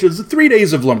Championship, which is 3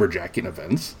 days of lumberjacking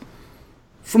events.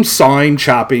 From sawing,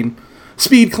 chopping,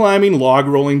 speed climbing, log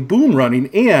rolling, boom running,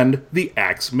 and the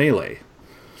axe melee.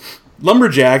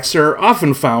 Lumberjacks are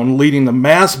often found leading the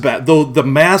mass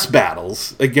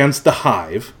battles against the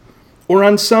Hive, or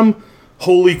on some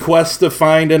holy quest to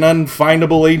find an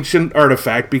unfindable ancient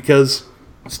artifact, because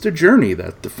it's the journey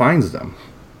that defines them.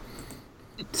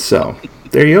 So,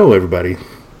 there you go, everybody.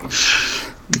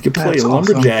 You can play a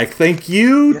lumberjack. Awesome. Thank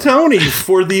you, Tony,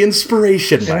 for the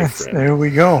inspiration, my friend. There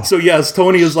we go. So yes,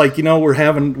 Tony is like, we're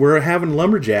having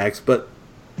lumberjacks, but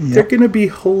they're going to be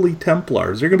holy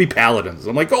Templars. They're going to be paladins.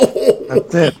 I'm like, oh,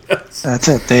 that's it. Yes. That's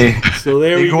it. They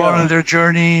go out on their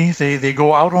journey. They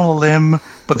go out on a limb,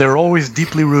 but they're always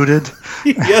deeply rooted.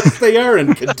 Yes, they are.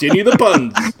 And continue the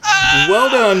puns. Well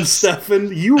done,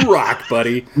 Stefan. You rock,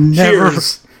 buddy.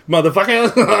 Cheers,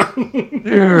 motherfucker.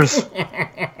 Cheers.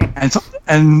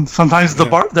 And sometimes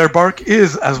their bark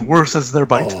is as worse as their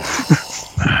bite.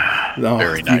 Oh. No,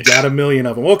 very nice. You got a million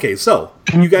of them. Okay, so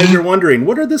you guys are wondering,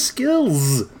 what are the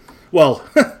skills? Well,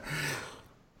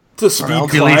 to speed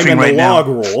climb and a log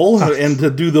roll and to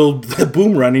do the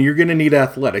boom running, you're going to need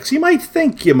athletics. You might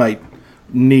think you might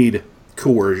need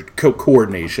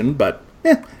coordination, but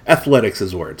athletics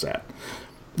is where it's at.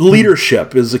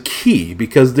 Leadership is a key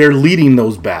because they're leading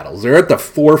those battles. They're at the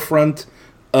forefront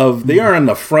they are on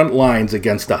the front lines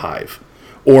against the Hive,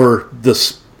 or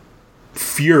the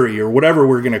Fury, or whatever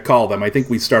we're going to call them. I think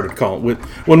we started calling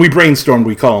when we brainstormed,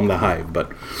 we call them the Hive, but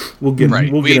we'll get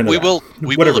into that.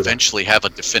 We will eventually have a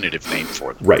definitive name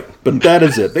for them. Right, but that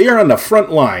is it. They are on the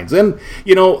front lines, and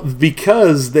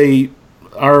because they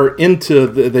are into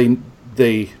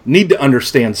they need to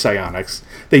understand psionics.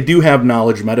 They do have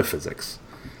knowledge metaphysics,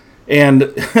 and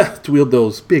to wield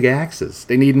those big axes,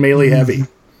 they need melee heavy.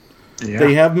 Yeah.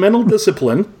 They have mental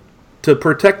discipline to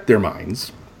protect their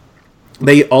minds.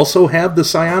 They also have the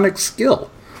psionic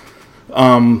skill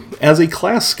as a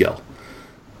class skill.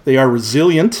 They are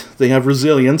resilient. They have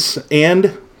resilience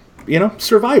and,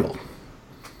 survival.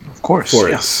 Of course.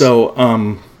 Yes. So,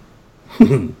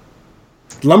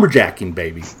 lumberjacking,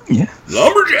 baby. Yeah.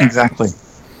 Lumberjack. Exactly.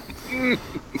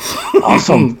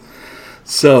 Awesome.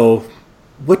 So,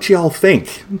 what y'all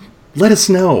think? Let us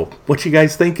know what you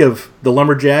guys think of the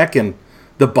lumberjack and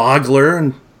the boggler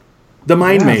and the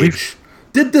mind mage.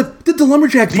 Did the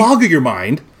lumberjack boggle your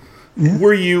mind? Yeah.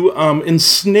 Were you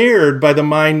ensnared by the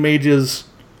mind mage's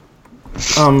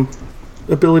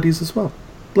abilities as well?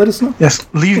 Let us know. Yes,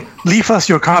 leave us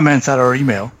your comments at our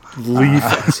email. Leave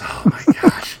us. Oh my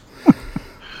gosh.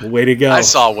 Way to go. I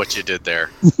saw what you did there.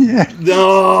 Yeah.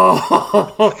 No.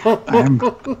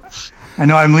 I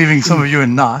know I'm leaving some of you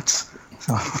in knots.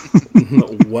 So.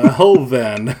 Well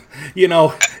then,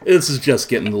 this is just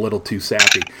getting a little too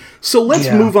sappy. So let's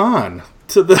move on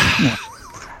to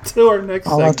to our next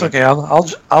segment. That's okay.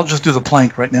 I'll just do the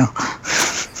plank right now.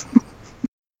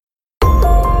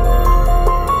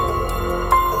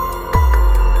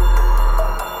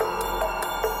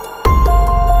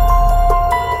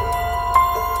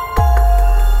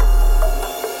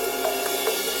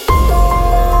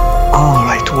 All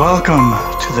right, welcome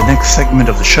to the next segment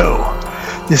of the show.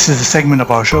 This is a segment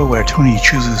of our show where Tony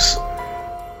chooses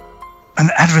an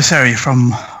adversary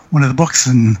from one of the books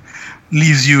and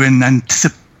leaves you in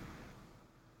anticipation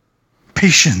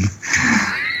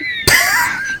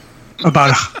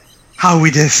about how we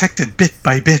dissect it bit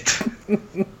by bit.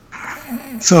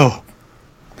 So,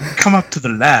 come up to the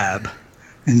lab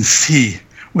and see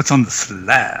what's on the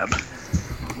slab.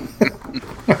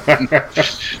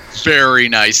 Very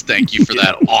nice. Thank you for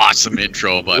that awesome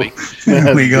intro, buddy.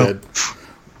 There we go. Good.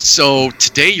 So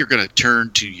today you're going to turn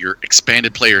to your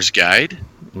expanded player's guide,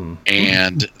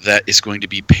 and that is going to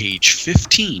be page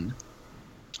 15,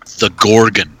 the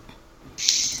Gorgon.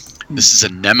 This is a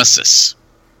nemesis.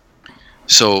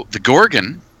 So the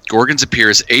Gorgons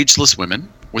appear as ageless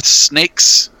women with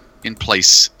snakes in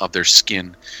place of their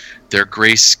skin. Their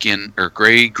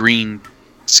gray-green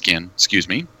skin, excuse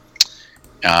me.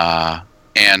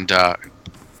 And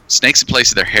snakes in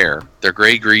place of their hair. Their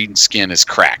gray-green skin is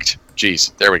cracked.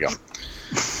 Jeez, there we go.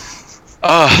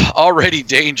 Already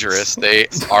dangerous, they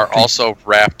are also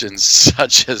wrapped in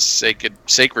such a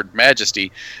sacred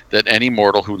majesty that any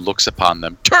mortal who looks upon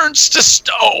them turns to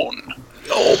stone.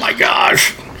 Oh my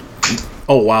gosh.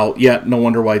 Oh wow, yeah, no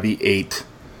wonder why the 8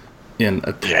 in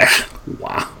attack.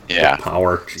 Wow. Yeah.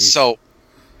 Power. Jeez. So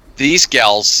these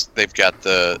gals, they've got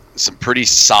some pretty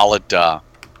solid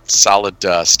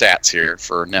stats here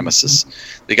for Nemesis.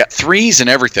 They got 3s in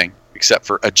everything except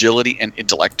for agility and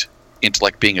intellect.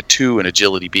 Intellect being a 2 and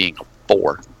agility being a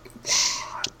 4.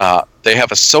 They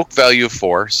have a soak value of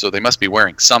 4, so they must be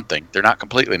wearing something. They're not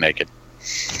completely naked.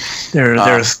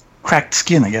 There's cracked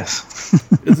skin, I guess.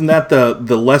 Isn't that the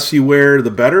less you wear, the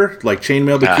better? Like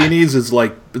chainmail bikinis is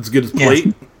like as good as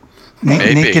plate?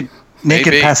 Yes.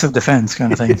 Naked passive defense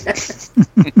kind of thing.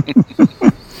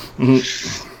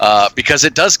 Because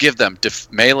it does give them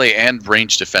melee and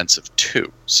range defense of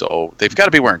 2, so they've got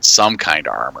to be wearing some kind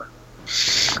of armor.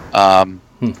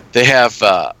 They have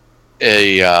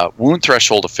a wound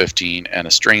threshold of 15 and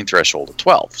a strain threshold of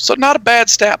 12, so not a bad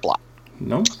stat block.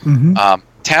 No. Mm-hmm.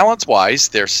 Talents wise,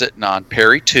 they're sitting on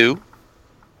parry 2,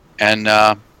 and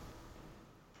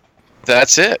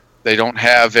that's it. They don't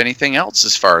have anything else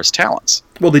as far as talents.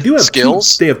 Well, they do have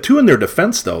skills. They have 2 in their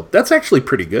defense, though. That's actually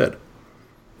pretty good.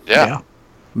 Yeah.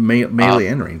 Melee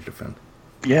and range defense.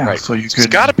 Yeah, right. So you could. It's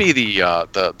got to be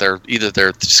their either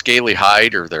their scaly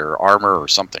hide or their armor or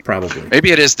something. Probably.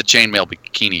 Maybe it is the chainmail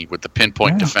bikini with the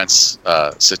pinpoint defense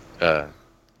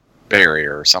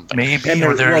barrier or something. Maybe,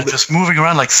 or they're just moving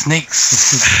around like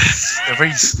snakes. They're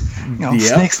very,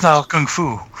 snake-style kung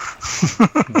fu.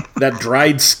 That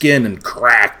dried skin and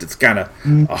cracked. It's kind of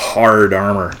a hard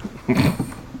armor.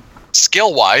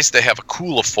 Skill-wise, they have a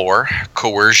cool of 4,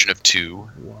 coercion of 2,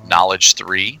 knowledge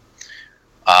 3.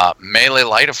 Melee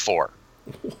light of 4.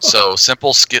 So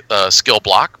simple skill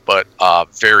block, but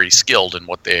very skilled in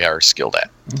what they are skilled at.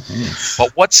 Mm-hmm.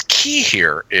 But what's key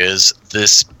here is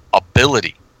this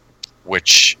ability,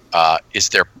 which is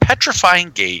their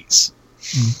petrifying gaze.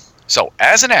 Mm-hmm. So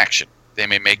as an action, they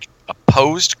may make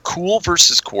opposed cool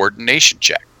versus coordination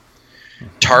check,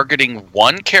 targeting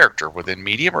one character within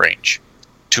medium range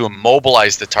to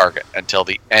immobilize the target until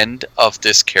the end of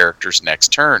this character's next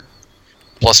turn,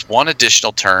 plus 1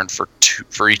 additional turn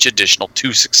for each additional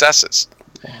 2 successes.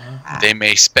 Wow. They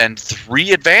may spend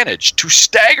 3 advantage to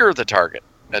stagger the target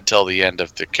until the end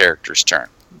of the character's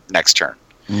next turn,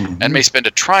 and may spend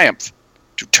a triumph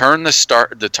to turn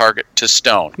the target to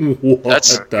stone.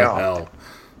 What the hell?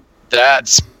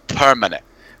 That's permanent.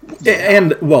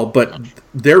 And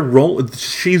but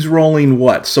she's rolling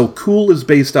what? So cool is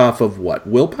based off of what?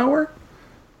 Willpower?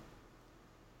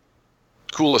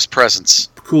 Coolest presence.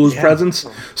 Presence.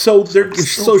 So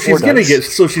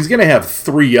she's gonna have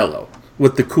 3 yellow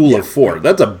with the cool of 4.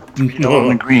 That's a yellow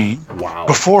and green. Wow.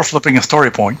 Before flipping a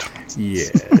story point.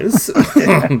 Yes.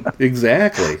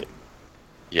 Exactly.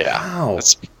 Yeah. Wow.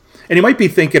 And you might be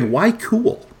thinking, why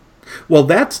cool? Well,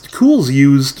 cool's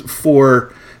used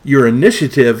for your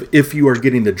initiative if you are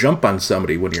getting the jump on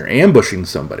somebody when you're ambushing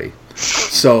somebody.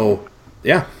 So,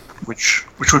 yeah. Which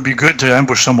would be good to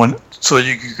ambush someone so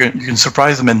you can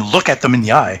surprise them and look at them in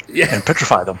the eye and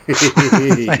petrify them.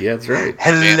 Yeah, that's right.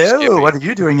 Hello, what are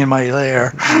you doing in my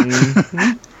lair?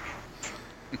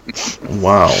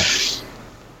 Wow.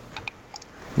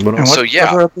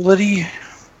 Other ability?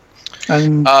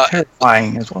 And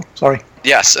terrifying as well. Sorry.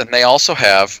 Yes, and they also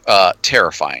have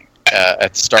terrifying.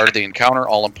 At the start of the encounter,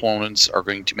 all opponents are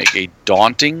going to make a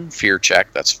daunting fear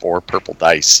check. That's 4 purple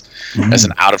dice as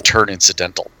an out-of-turn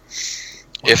incidental.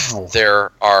 Wow. If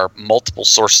there are multiple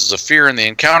sources of fear in the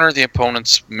encounter, the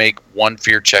opponents make 1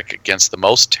 fear check against the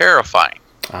most terrifying.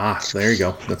 Ah, there you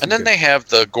go. And then they have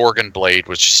the Gorgon Blade,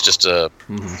 which is just a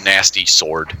nasty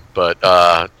sword, but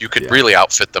you could really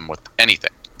outfit them with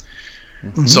anything.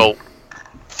 Mm-hmm. So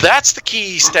that's the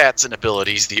key stats and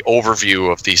abilities, the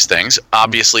overview of these things.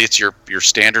 Obviously, it's your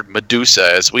standard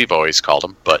Medusa, as we've always called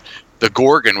them, but the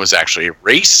Gorgon was actually a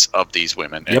race of these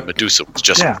women, and Medusa was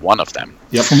just one of them.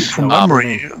 Yep. From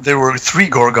memory, there were 3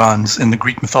 Gorgons in the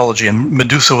Greek mythology, and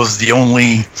Medusa was the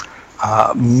only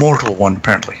mortal one,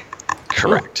 apparently.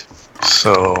 Correct.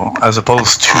 So, as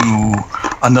opposed to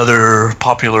another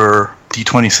popular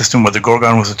D20 system where the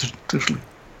Gorgon was a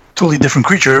totally different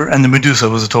creature, and the Medusa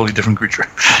was a totally different creature.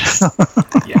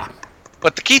 Yeah.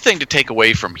 But the key thing to take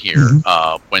away from here,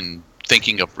 when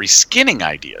thinking of reskinning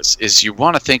ideas, is you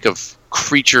want to think of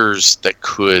creatures that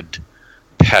could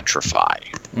petrify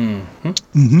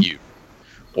you,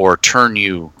 or turn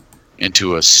you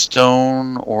into a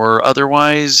stone or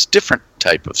otherwise different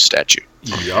type of statue.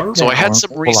 Yeah. So I had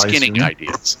some reskinning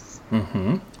ideas.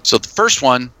 Mm-hmm. So the first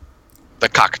one, the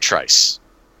cockatrice.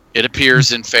 It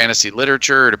appears in fantasy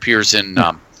literature. It appears in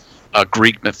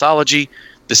Greek mythology.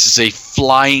 This is a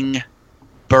flying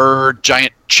bird,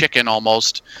 giant chicken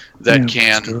almost, that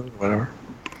can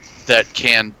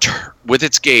with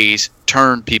its gaze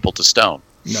turn people to stone.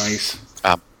 Nice.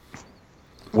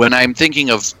 When I'm thinking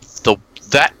of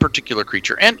that particular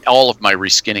creature and all of my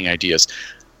reskinning ideas,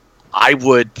 I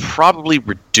would probably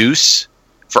reduce,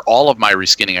 for all of my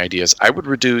reskinning ideas, I would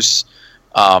reduce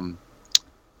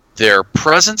their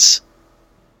presence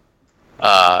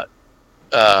by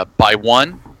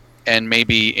 1 and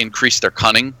maybe increase their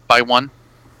cunning by 1.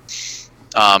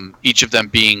 Each of them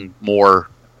being more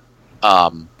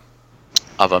of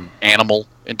an animal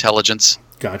intelligence.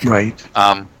 Gotcha. Right.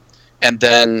 And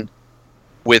then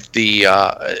with the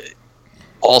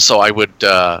also, I would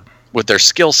with their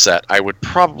skill set, I would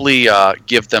probably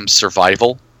give them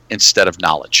survival instead of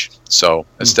knowledge. So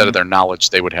instead of their knowledge,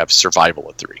 they would have survival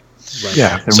at 3. Right.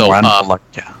 Yeah. They're So, more animal-like,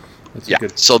 yeah. Yeah.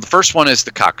 So the first one is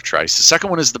the cockatrice. The second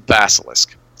one is the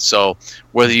basilisk. So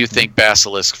whether you think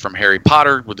basilisk from Harry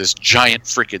Potter with this giant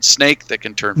freaking snake that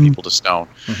can turn people to stone,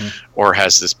 or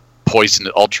has this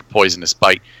ultra poisonous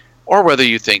bite, or whether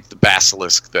you think the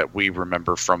basilisk that we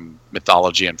remember from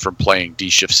mythology and from playing D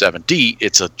Shift 7D,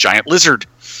 it's a giant lizard.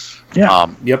 Yeah.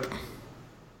 Yep.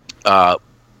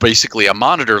 Basically a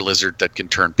monitor lizard that can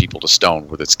turn people to stone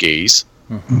with its gaze.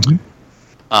 Mm-hmm.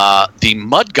 The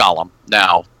mud golem.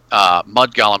 Now,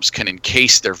 mud golems can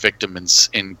encase their victims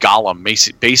in golem,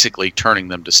 basically turning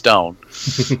them to stone.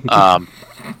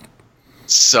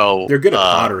 So They're good at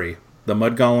pottery. The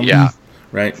mud golem. Yeah.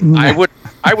 Right.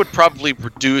 I would probably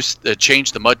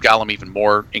change the mud golem even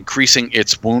more, increasing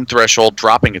its wound threshold,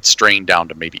 dropping its strain down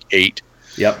to maybe 8.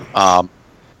 Yep.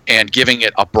 And giving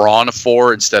it a brawn of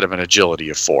 4 instead of an agility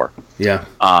of 4. Yeah.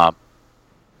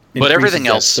 But everything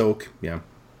else, soak. Yeah.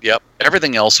 Yep,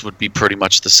 everything else would be pretty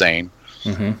much the same.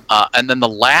 Mm-hmm. And then the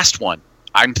last one,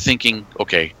 I'm thinking,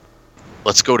 okay,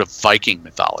 let's go to Viking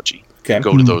mythology. Okay.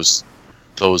 Go to those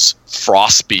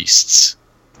frost beasts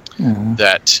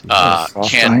that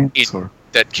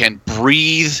can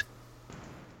breathe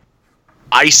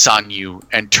ice on you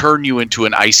and turn you into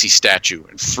an icy statue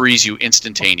and freeze you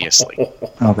instantaneously.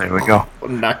 Oh, there we go.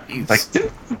 Nice.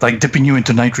 Like dipping you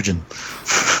into nitrogen.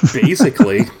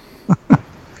 Basically.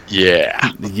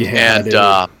 Yeah. Yeah.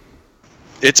 And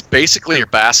it's basically your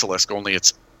basilisk, only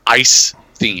it's ice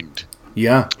themed.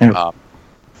 Yeah.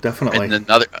 Definitely.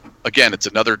 And it's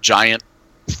another giant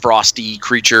frosty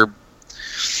creature.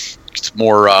 It's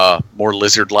more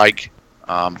lizard like.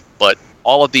 But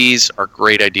all of these are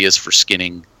great ideas for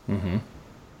skinning,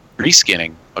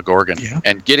 reskinning a Gorgon,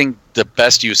 and getting the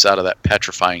best use out of that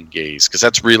petrifying gaze, because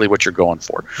that's really what you're going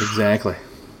for. Exactly.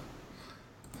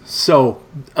 So,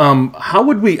 how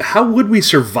would we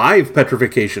survive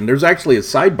petrification? There's actually a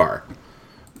sidebar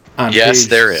on page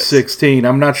there is 16.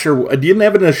 I'm not sure. I didn't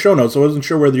have it in the show notes, so I wasn't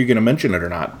sure whether you're going to mention it or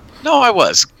not. No, I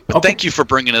was. But thank you for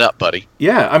bringing it up, buddy.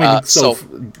 Yeah, I mean,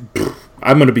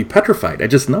 I'm going to be petrified. I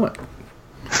just know it.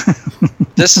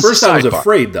 This is First, I was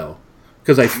afraid though,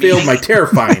 because I failed my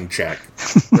terrifying check.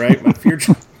 Right, my fear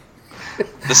check.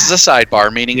 This is a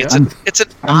sidebar, meaning it's an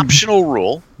optional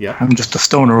rule. Yeah, I'm just a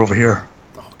stoner over here.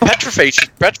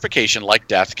 Petrification, like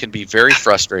death, can be very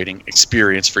frustrating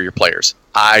experience for your players.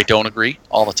 I don't agree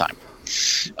all the time.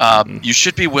 You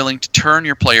should be willing to turn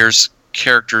your players'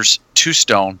 characters to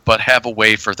stone, but have a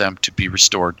way for them to be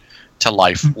restored to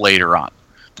life later on.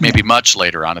 Maybe much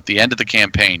later on, at the end of the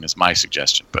campaign, is my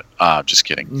suggestion. But just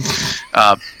kidding.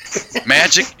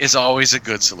 Magic is always a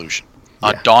good solution.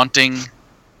 A daunting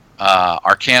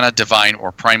Arcana, Divine,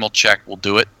 or Primal check will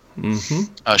do it.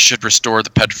 Should restore the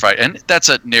petrified, and that's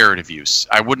a narrative use.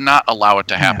 I would not allow it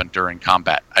to happen during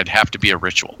combat. I'd have to be a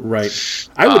ritual. Right.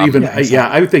 I would even.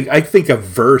 I think a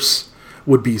verse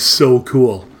would be so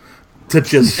cool to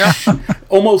just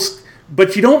almost.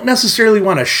 But you don't necessarily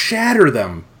want to shatter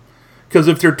them. Because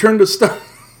if they're turned to stone,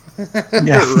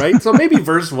 right? So maybe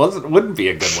verse wouldn't be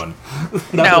a good one.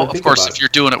 Now, of course, if you're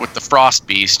doing it with the frost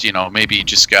beast, maybe you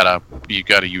just gotta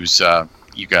use add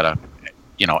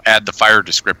the fire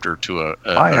descriptor to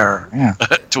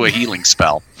to a healing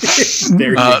spell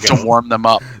there you go. To warm them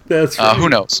up. That's right. Who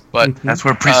knows? But that's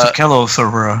where Priest of Kelos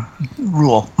are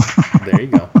rule. There you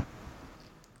go.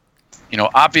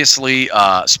 Obviously,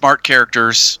 smart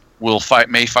characters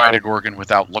may fight a Gorgon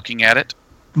without looking at it.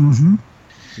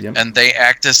 Yep. And they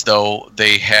act as though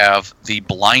they have the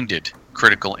blinded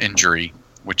critical injury,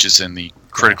 which is in the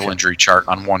critical injury chart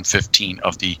on 115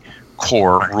 of the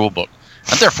core rulebook.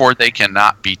 and therefore they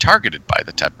cannot be targeted by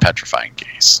the petrifying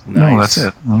gaze. No, that's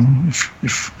it.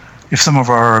 If some of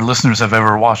our listeners have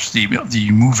ever watched the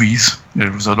movies,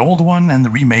 there was an old one and the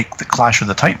remake, The Clash of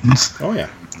the Titans. Oh yeah.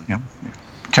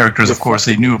 Characters, of course,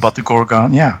 they knew about the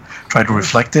Gorgon. Yeah, try to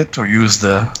reflect it or use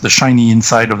the shiny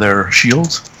inside of their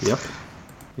shields. Yep.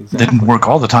 Exactly. Didn't work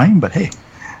all the time, but hey.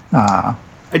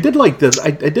 I did like this.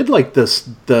 I did like this.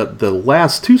 The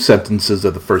last two sentences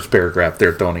of the first paragraph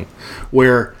there, Tony,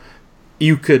 where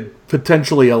you could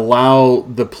potentially allow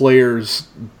the players,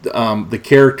 the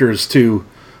characters, to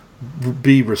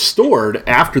be restored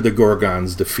after the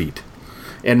Gorgon's defeat.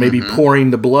 And maybe pouring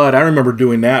the blood. I remember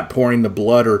doing that, pouring the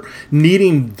blood or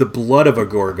needing the blood of a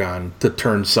Gorgon to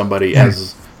turn somebody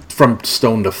as from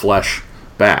stone to flesh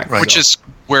back. Right. Which is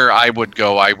where I would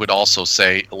go. I would also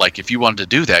say, like, if you wanted to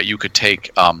do that, you could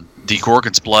take the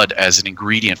Gorgon's blood as an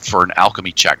ingredient for an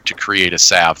alchemy check to create a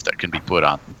salve that can be put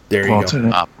on. There you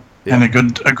go. And a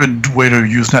good way to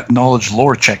use that knowledge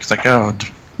lore check. It's like,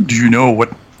 do you know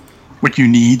what you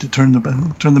need to turn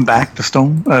them back to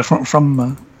stone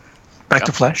from back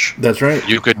to flesh? That's right.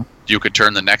 You could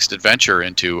turn the next adventure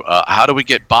into how do we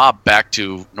get Bob back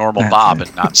to normal Bob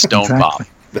and not Stone Bob?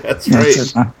 That's right.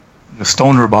 That's it, the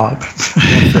Stoner Bob.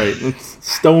 That's right. It's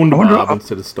Stoned Bob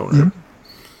instead of Stoner.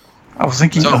 I was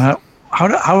thinking,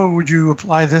 how would you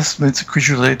apply this? It's a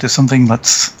creature related to something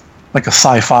that's like a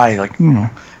sci-fi. Like, I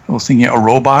was thinking a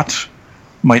robot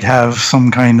might have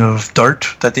some kind of dart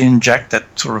that they inject that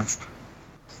sort of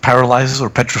paralyzes or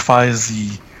petrifies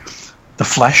the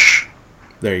flesh.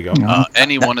 There you go.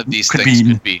 Any one of these things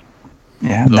could be.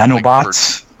 Yeah,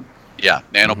 nanobots.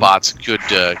 Nanobots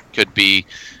could be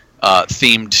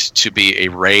themed to be a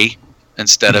ray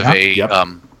instead of a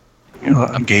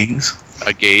gaze.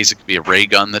 A gaze. It could be a ray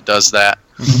gun that does that.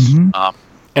 Mm-hmm.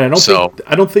 And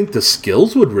I don't think the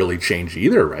skills would really change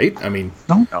either, right? I mean,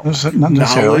 no. Not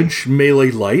necessarily. Knowledge,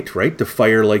 melee light, right? To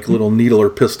fire like little needle or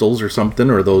pistols or something,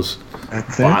 or those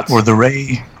bots. Or the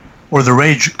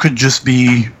ray could just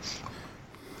be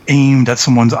aimed at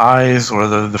someone's eyes or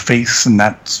the face, and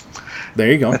that's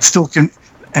there you go. That still can,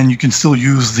 and you can still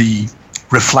use the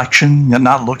reflection. You're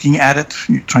not looking at it.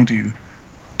 You're trying to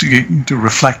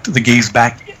reflect the gaze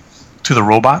back to the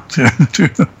robot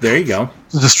to there you go,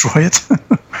 to destroy it.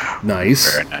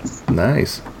 Nice. Very nice.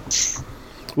 Nice.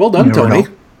 Well done, Tony.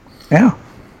 Yeah.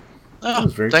 That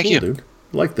was very thank cool, you. dude.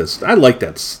 I like this. I like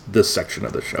this section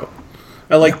of the show.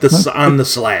 I like this on the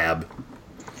slab.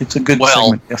 It's a good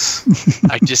segment, yes.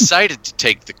 I decided to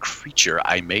take the creature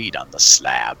I made on the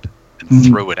slab and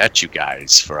throw it at you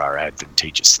guys for our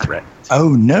advantageous threat. Oh,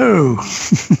 no.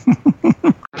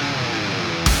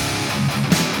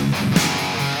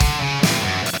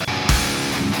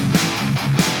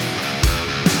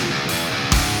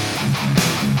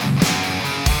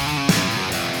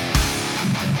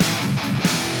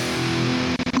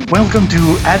 Welcome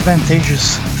to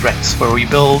Advantageous Threats, where we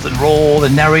build and roll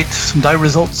and narrate some die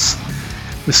results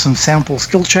with some sample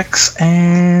skill checks,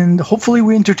 and hopefully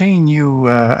we entertain you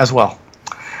as well.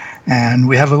 And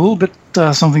we have a little bit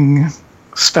something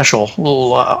special, a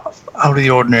little out of the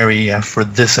ordinary for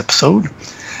this episode.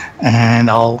 And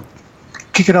I'll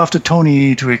kick it off to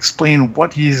Tony to explain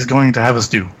what he's going to have us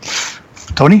do.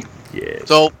 Tony? Yeah.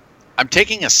 So I'm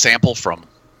taking a sample from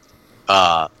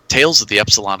Tales of the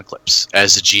Epsilon Eclipse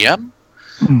as a GM.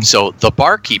 So the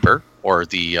barkeeper, or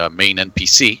the main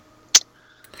NPC,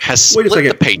 has split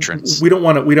the patrons. We don't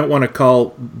want to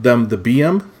call them the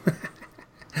BM.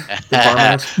 The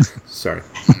barmaster. Sorry.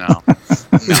 No.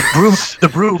 The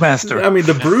brewmaster. I mean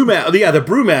the the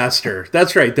brewmaster.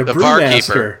 That's right. The brewmaster.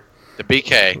 Barkeeper, the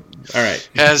BK. All right.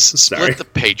 Has split the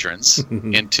patrons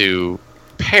into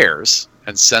pairs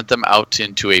and sent them out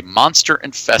into a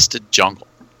monster-infested jungle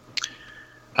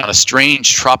on a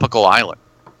strange tropical island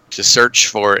to search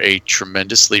for a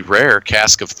tremendously rare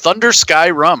cask of Thunder Sky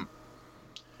rum,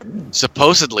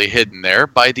 supposedly hidden there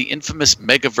by the infamous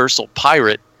megaversal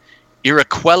pirate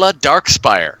Iraquella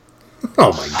Darkspire.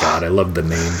 Oh my god, I love the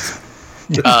names.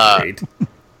 Great.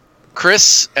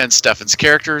 Chris and Stefan's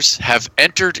characters have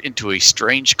entered into a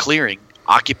strange clearing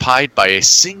occupied by a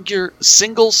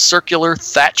single circular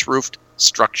thatch-roofed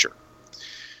structure.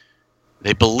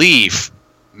 They believe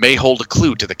may hold a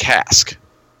clue to the cask,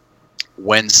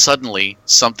 when suddenly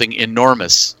something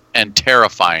enormous and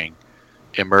terrifying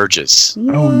emerges.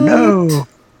 Oh no!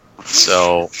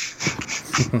 So,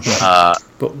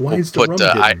 but why is the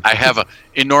rum I have an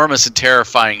enormous and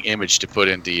terrifying image to put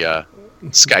in the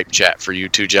Skype chat for you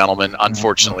two gentlemen.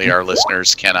 Unfortunately, our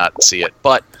listeners cannot see it,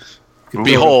 but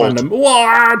behold.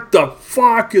 What the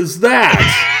fuck is that?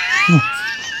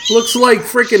 Looks like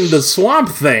freaking the Swamp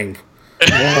Thing.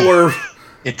 Or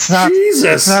It's not.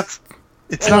 Jesus.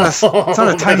 It's not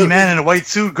a tiny man in a white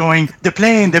suit going, the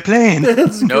plane.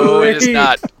 No, it is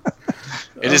not.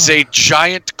 It is a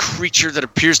giant creature that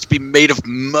appears to be made of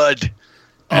mud,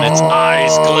 and its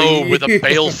eyes glow with a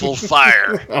baleful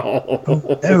fire.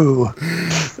 Oh.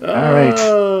 All right.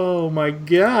 Oh, my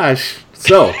gosh.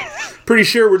 So, pretty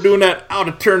sure we're doing that out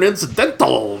of turn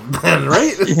incidental, then,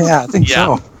 right? Yeah, I think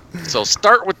so. So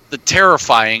start with the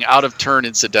terrifying out of turn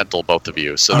incidental, both of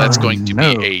you. So that's going to be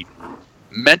a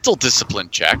mental discipline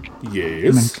check.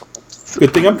 Yes.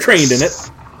 Good thing I'm trained in it.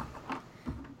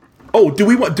 Oh, do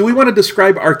we want to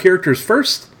describe our characters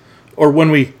first, or when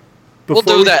we? We'll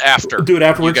do that after. Do it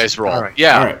afterwards. You guys roll. All right.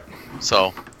 Yeah. All right.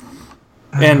 So.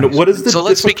 And what is the? So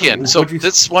let's begin. So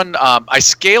this one, I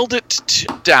scaled it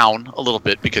down a little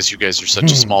bit because you guys are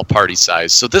such a small party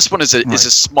size. So this one is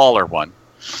a smaller one.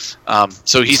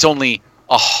 So he's only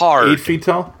a hard 8 feet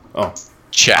tall. Oh,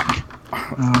 check.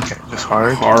 Okay, just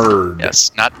hard. Hard.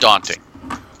 Yes, not daunting.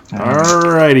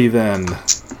 Alrighty then.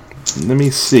 Let me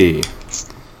see.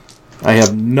 I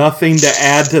have nothing to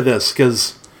add to this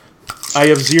because I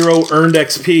have 0 earned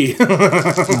XP.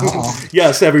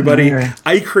 Yes, everybody.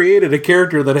 I created a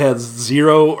character that has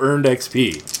 0 earned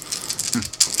XP.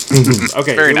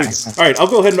 Okay. Very nice. All right, I'll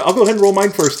go ahead and roll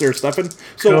mine first there, Stefan.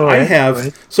 So I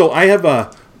have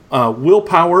a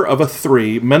willpower of a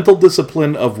 3, mental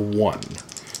discipline of 1,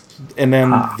 and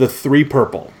then the 3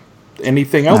 purple.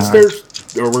 Anything else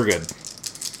or we're good?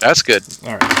 That's good.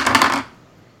 All right.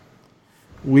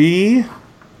 We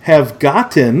have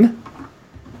gotten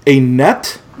a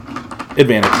net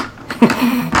advantage.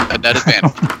 A net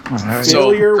advantage.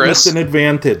 So, Failure Chris, with an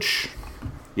advantage.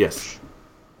 Yes.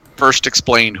 first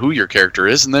explain who your character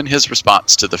is and then his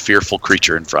response to the fearful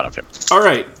creature in front of him. All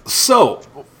right. So,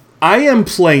 I am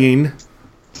playing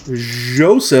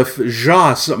Joseph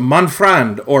Jas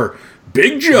Manfrand, or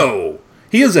Big Joe.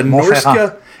 He is a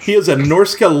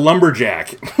Norska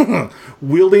lumberjack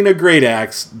wielding a great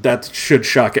axe. That should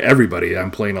shock everybody.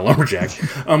 I'm playing a lumberjack.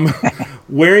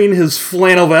 Wearing his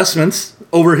flannel vestments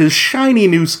over his shiny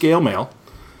new scale mail.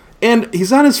 And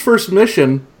he's on his first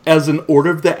mission as an Order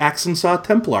of the Axe and Saw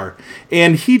Templar.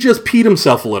 And he just peed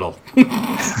himself a little.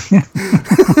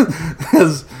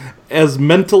 as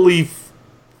mentally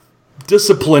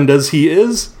disciplined as he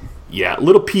is, yeah,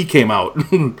 little pee came out.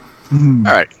 All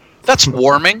right. That's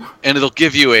warming, and it'll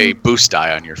give you a boost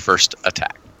die on your first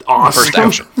attack. Awesome. First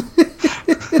action.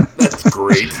 That's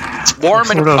great. It's warm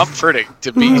and comforting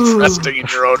to be resting in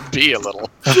your own pee a little.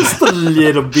 Just a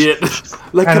little bit.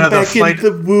 Like I'm back in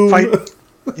the womb.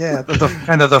 Yeah,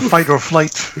 the fight or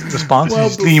flight response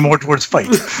is leaning more towards fight.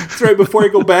 That's right, before I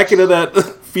go back into that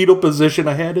fetal position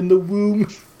I had in the womb.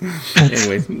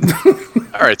 Anyway.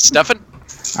 All right, Stefan.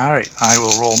 All right, I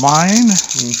will roll mine.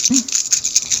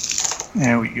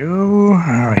 There we go.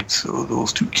 All right, so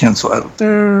those two cancel out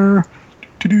there.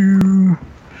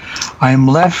 I'm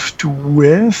left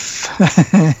with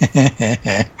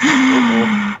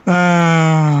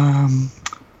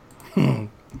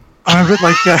I'm a bit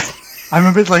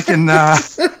like in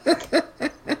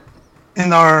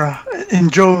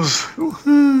Joe's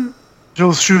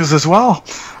shoes as well.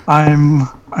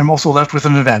 I'm also left with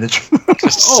an advantage.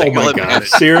 Oh my gosh!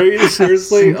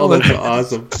 Seriously? Oh, that's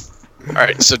awesome. All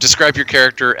right, so describe your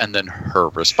character and then her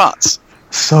response.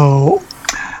 So,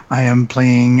 I am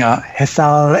playing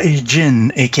Hethal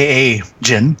Jin, a.k.a.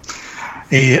 Jin,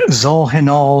 a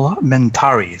Zolhinol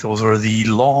Mentari. Those are the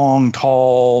long,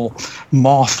 tall,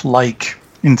 moth-like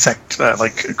insect,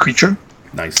 like creature.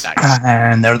 Nice.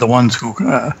 And they're the ones who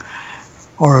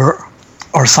are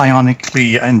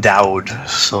psionically endowed.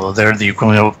 So they're the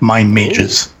equivalent of mind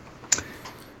mages.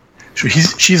 So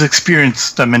she's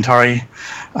experienced Mentari,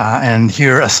 and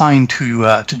here assigned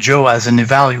to Joe as an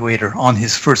evaluator on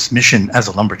his first mission as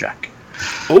a lumberjack.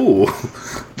 Oh,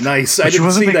 nice! But I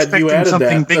didn't see that you added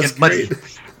that. Big That's and muddy.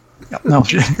 great. Yep, no,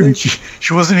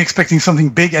 she wasn't expecting something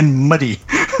big and muddy.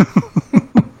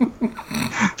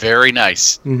 Very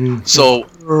nice. Mm-hmm. So,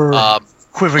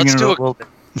 quivering in a little bit.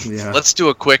 Yeah. Let's do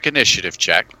a quick initiative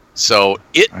check. So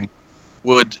it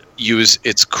would use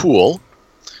its cool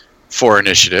for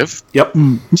initiative. Yep.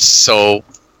 So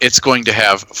it's going to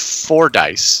have 4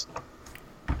 dice,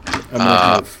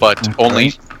 but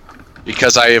only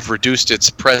because I have reduced its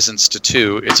presence to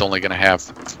 2. It's only going to have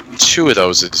 2 of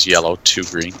those as yellow, 2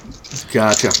 green.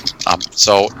 Gotcha.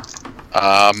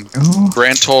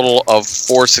 Grand total of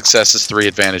 4 successes, 3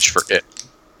 advantage for it.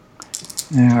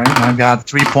 All right, I've got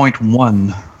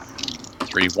 3.1.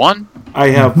 3-1.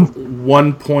 I have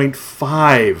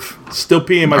 1.5. Still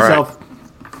peeing myself. Right.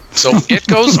 So it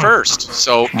goes first.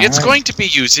 So it's going to be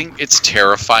using its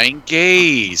terrifying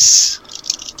gaze.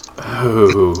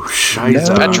 Oh,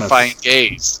 shiza. Petrifying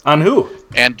Gaze. On who?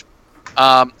 And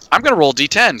I'm going to roll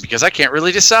D10 because I can't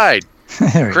really decide.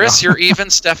 Chris, you're even.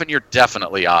 Stefan, you're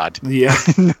definitely odd. Yeah.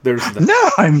 There's the... No,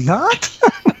 I'm not.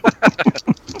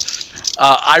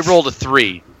 I rolled a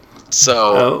 3.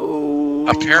 So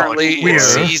apparently it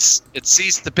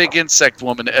sees the big insect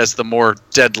woman as the more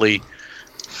deadly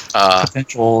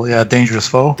potential, dangerous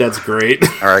foe. That's great.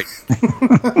 All right.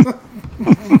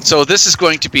 So this is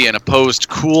going to be an opposed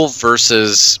cool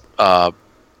versus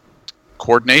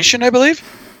coordination, I believe.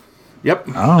 Yep.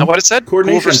 Is that what it said?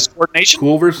 Coordination. Cool versus coordination?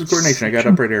 Cool versus coordination. I got it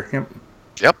up right here.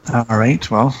 Yep. All right.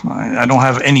 Well, I don't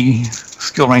have any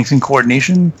skill ranks in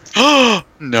coordination.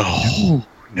 No.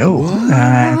 No.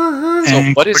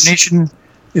 And what is- coordination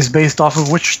is based off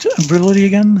of which ability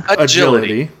again?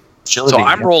 Agility. Agility. So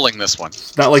I'm rolling this one.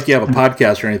 It's not like you have a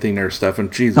podcast or anything there,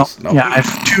 Stefan. Jesus. No. Yeah, I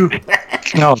have 2.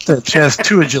 No, she has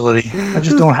 2 agility. I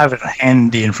just don't have it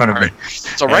handy in front of me.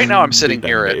 So right now I'm sitting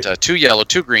here at 2 yellow,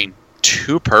 2 green,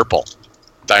 2 purple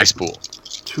dice pool.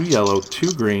 2 yellow,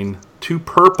 2 green, 2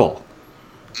 purple.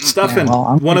 Stefan,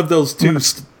 well, one of those 2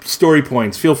 story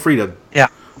points. Feel free to. Yeah.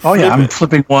 Oh, yeah. Flip I'm it.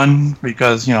 flipping one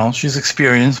because she's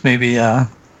experienced. Maybe.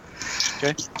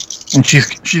 Okay. And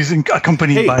she's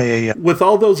accompanied by a. With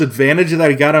all those advantages that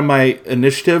I got on my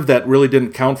initiative that really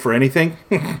didn't count for anything,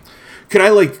 can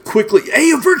I quickly?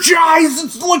 Hey, Virtue Eyes,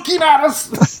 it's looking at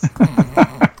us.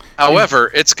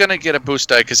 However, it's going to get a boost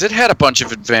die because it had a bunch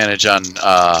of advantage on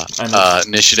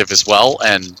initiative as well,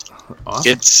 and Awesome.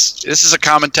 this is a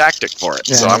common tactic for it.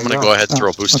 So I'm going to go ahead and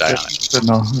throw a boost die on it. But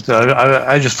no,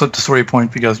 I just flipped the story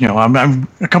point because I'm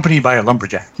accompanied by a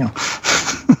lumberjack.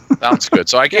 Sounds good.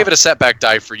 So I gave it a setback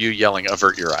die for you yelling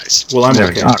 "avert your eyes." Well, I'm There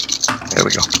okay. we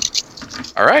go.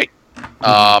 All right,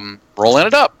 rolling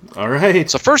it up. All right.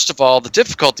 So first of all, the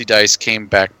difficulty dice came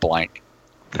back blank.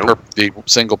 The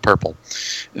single purple.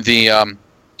 The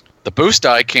boost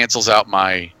die cancels out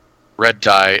my red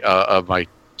die of my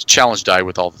challenge die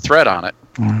with all the thread on it.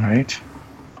 All right.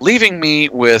 Leaving me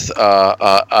with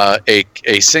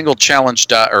a single challenge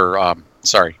die, or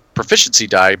proficiency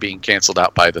die being canceled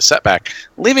out by the setback,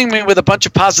 leaving me with a bunch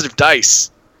of positive dice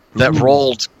that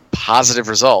rolled positive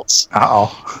results.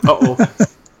 Uh-oh.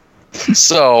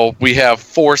 So we have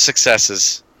 4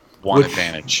 successes, 1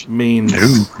 advantage. Means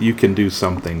you can do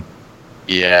something.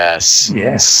 Yes.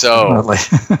 Yes. So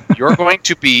you're going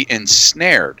to be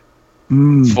ensnared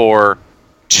Mm. for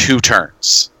 2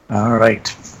 turns. All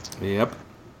right. Yep.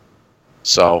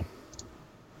 So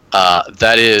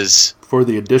that is For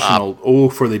the additional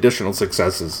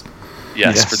successes.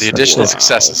 yes, for the additional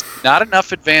successes. Not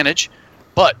enough advantage,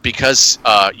 but because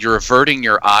you're averting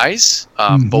your eyes,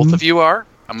 both of you are.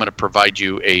 I'm going to provide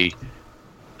you a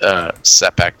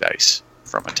setback dice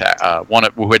from attack.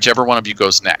 Whichever one of you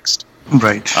goes next.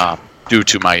 Right. Due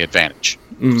to my advantage.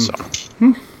 So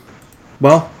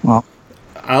Well,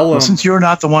 I'll. Since you're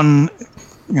not the one,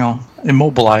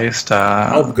 immobilized,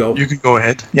 I'll go. You can go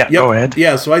ahead. Yeah, Yep. go ahead.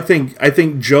 Yeah, so I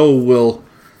think Joe will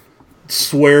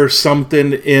swear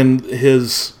something in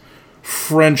his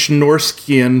French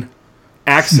Norskian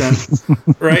accent,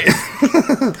 right?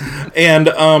 And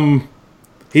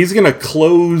he's gonna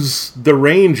close the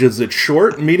range. Is it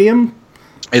short, medium?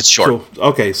 it's short.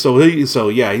 So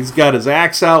he's got his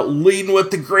axe out, leading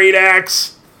with the great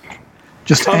axe.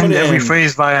 Just Coming end every in.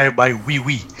 phrase by wee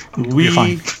wee.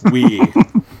 Wee.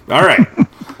 All right.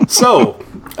 So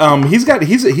he's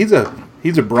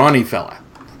a brawny fella.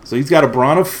 So he's got a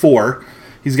brawn of 4.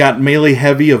 He's got melee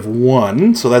heavy of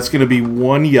 1. So that's going to be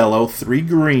 1 yellow, 3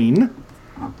 green,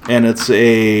 and it's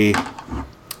a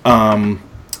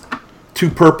 2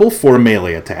 purple for a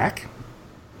melee attack.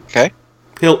 Okay.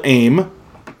 He'll aim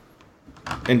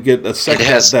and get that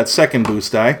second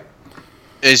boost die.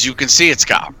 As you can see, it's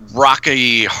got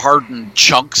rocky, hardened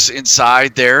chunks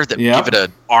inside there that Yeah. give it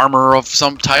an armor of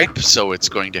some type. So it's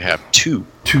going to have 2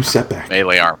 setback.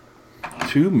 melee armor.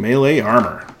 2 melee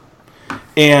armor.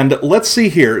 And let's see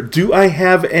here. Do I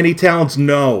have any talents?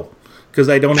 No. Because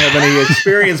I don't have any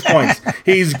experience points.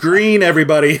 He's green,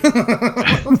 everybody.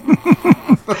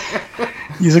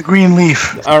 He's a green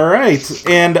leaf. All right.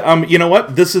 And you know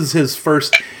what? This is his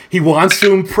first. He wants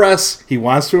to impress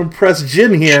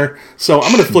Jin here. So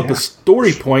I'm going to flip a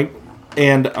story point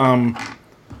and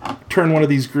turn one of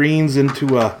these greens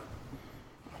into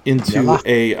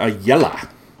a yellow.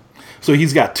 So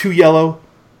he's got 2 yellow,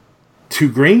 2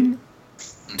 green,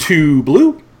 2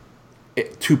 blue,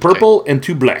 2 purple, and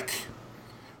 2 black.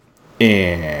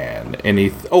 And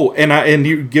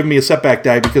you give me a setback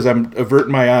die because I'm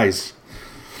averting my eyes.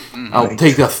 I'll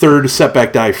take a 3rd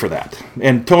setback die for that.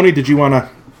 And Tony, did you want to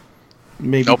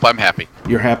maybe? Nope, I'm happy.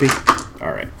 You're happy?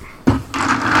 All right.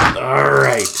 All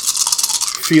right.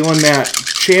 Feeling that,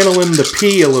 channeling the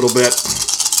pee a little bit.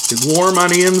 It's warm on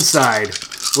the inside.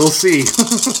 We'll see.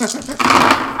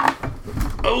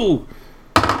 Oh,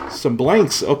 some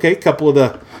blanks. Okay, couple of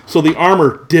the... So the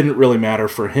armor didn't really matter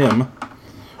for him.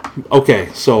 Okay,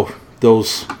 so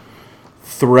those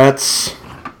threats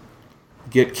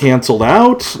get canceled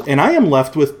out, and I am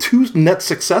left with 2 net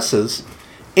successes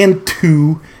and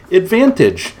 2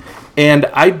 advantage. And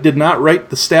I did not write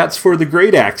the stats for the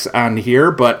Great Axe on here,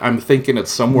 but I'm thinking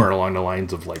it's somewhere along the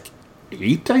lines of like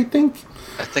 8, I think.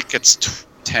 I think it's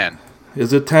 10.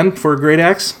 Is it 10 for a Great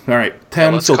Axe? All right, 10.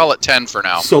 Yeah, let's call it 10 for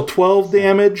now. So 12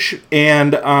 damage,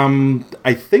 and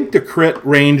I think the crit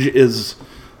range is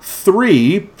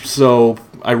 3, so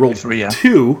I rolled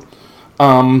 2.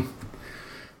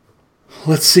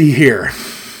 Let's see here.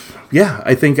 Yeah,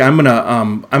 I think I'm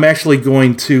gonna. I'm actually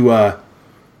going to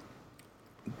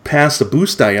pass the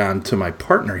boost die on to my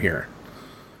partner here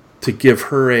to give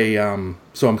her a.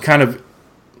 So I'm kind of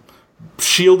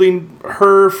shielding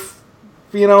her,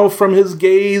 from his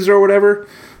gaze or whatever.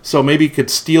 So maybe could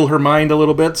steal her mind a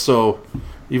little bit. So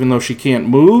even though she can't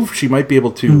move, she might be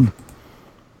able to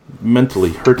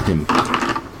mentally hurt him.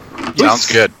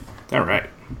 Sounds good. All right.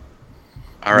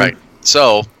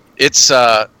 So it's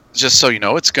just so you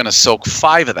know, it's going to soak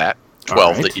 5 of that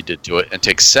 12 that you did to it and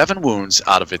take 7 wounds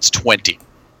out of its 20.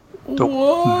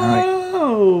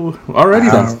 Whoa!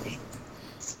 Alrighty then.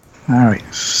 All right.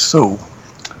 So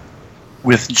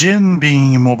with Jin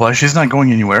being immobilized, she's not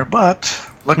going anywhere. But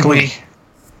luckily,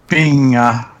 being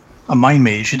a mind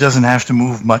mage, she doesn't have to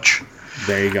move much.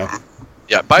 There you go.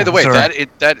 Yeah. By the way,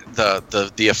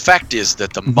 the effect is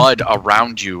that the mud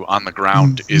around you on the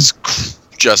ground is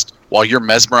just while you're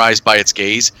mesmerized by its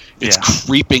gaze, it's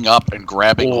creeping up and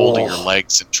grabbing hold of your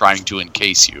legs and trying to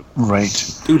encase you.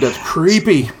 Right. Dude, that's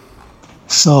creepy.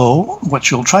 So what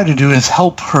she'll try to do is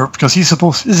help her because this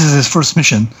is his first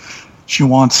mission. She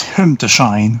wants him to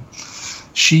shine.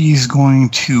 She's going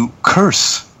to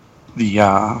curse the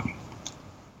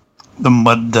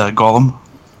mud golem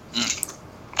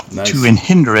to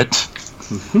hinder it.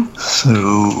 Mm-hmm.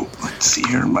 So let's see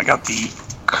here. I got the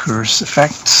curse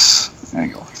effects. There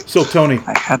you go. So Tony,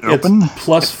 I had it open.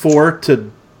 +4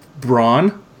 to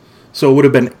brawn, so it would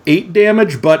have been 8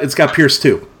 damage, but it's got pierce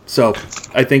 2. So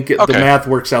I think the math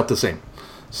works out the same.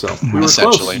 So we were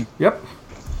close. Yep.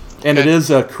 And it is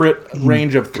a crit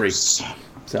range of 3. So.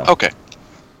 Okay.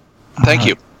 Thank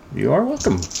you. You are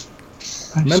welcome.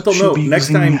 Mental note: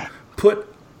 next time, put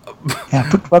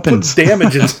weapons. Put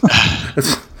damage in.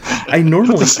 I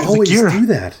normally always do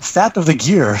that. Stat of the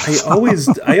gear. I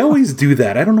always do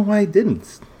that. I don't know why I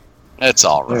didn't. It's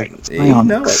all right. You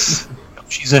know it.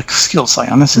 She's a skilled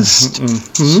psionicist.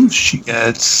 Mm-hmm. She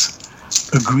gets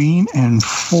a green and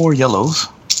 4 yellows.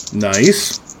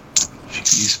 Nice.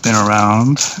 She's been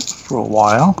around for a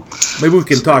while. Maybe we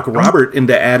can talk Robert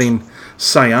into adding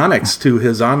psionics to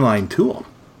his online tool.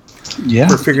 Yeah.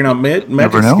 For figuring out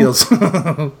magic skills.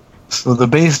 So the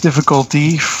base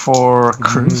difficulty for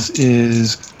Curse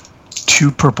is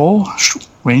 2 purple.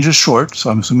 Range is short, so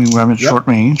I'm assuming we're having short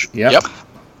range. Yep.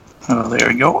 There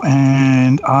we go.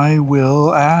 And I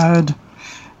will add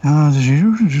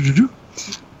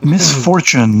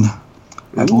Misfortune,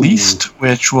 at least,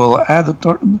 which will add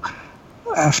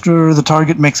after the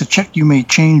target makes a check, you may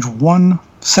change 1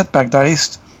 setback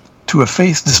dice to a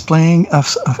face displaying a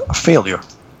failure.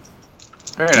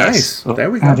 Very nice. So there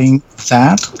we go. Adding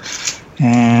that,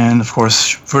 and of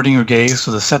course, averting her gaze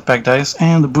to the setback dice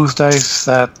and the boost dice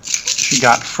that she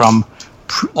got from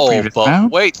previous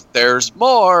round. Wait, there's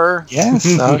more. Yes,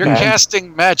 You're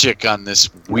casting magic on this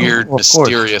weird,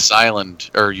 mysterious island,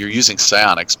 or you're using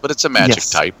psionics, but it's a magic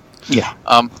type. Yeah.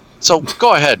 So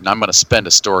go ahead, and I'm going to spend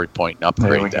a story point and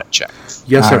upgrade that check.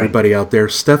 Yes, all everybody out there,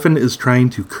 Stefan is trying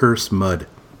to curse mud.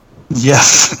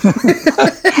 Yes.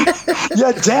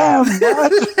 Yeah, damn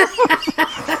mud.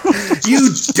 You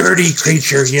dirty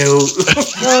creature, you.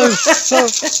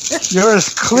 You're as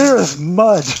clear as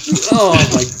mud. Oh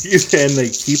my! And they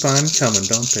keep on coming,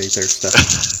 don't they? Their stuff.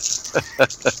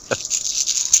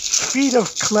 Feet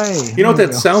of clay. You know what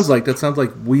that sounds like? That sounds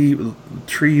like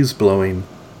trees blowing.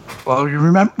 Well, you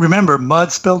remember,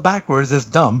 mud spelled backwards is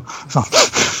dumb. So.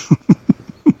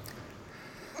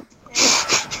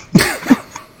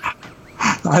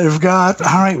 I've got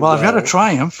a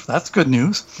triumph. That's good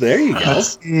news. There you go.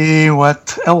 Let's see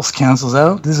what else cancels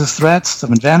out. This is threats,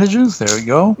 some advantages. There we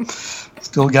go.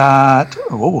 Still got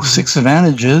 6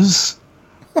 advantages.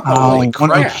 Holy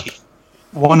crap.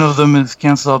 One of them is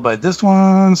canceled out by this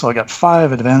one, so I got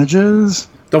 5 advantages.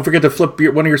 Don't forget to flip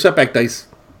one of your setback dice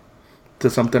to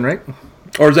something, right?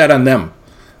 Or is that on them?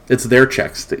 It's their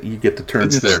checks that you get to turn.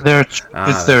 It's their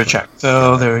check.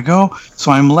 So there we go.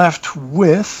 So I'm left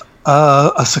with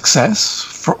a success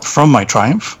from my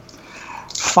triumph,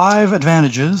 5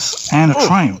 advantages, and a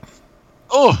triumph.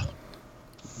 Oh,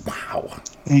 wow!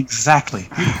 Exactly.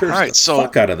 All right, so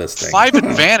fuck out of this thing. 5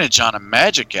 advantage on a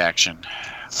magic action.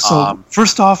 So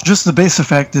first off, just the base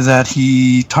effect is that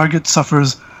target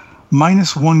suffers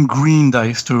 -1 green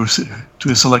dice to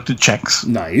his selected checks.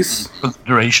 Nice. For the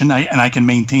duration, and I can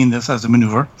maintain this as a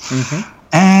maneuver. Mm-hmm.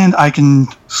 And I can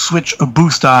switch a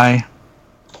boost die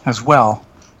as well.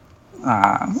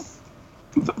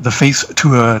 The face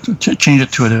to change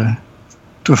it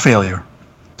to a failure.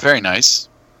 Very nice.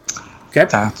 Okay.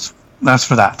 That's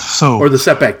for that. So or the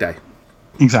setback die.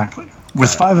 Exactly.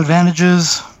 With 5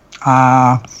 advantages,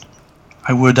 I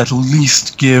would at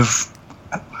least give.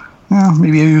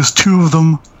 Maybe I use 2 of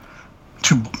them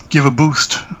to give a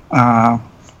boost.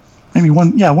 Maybe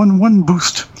one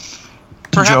boost to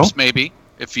Perhaps, Joe. maybe,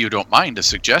 if you don't mind a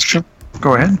suggestion. Sure.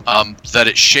 Go ahead. That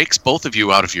it shakes both of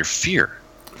you out of your fear.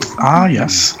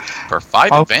 Yes. For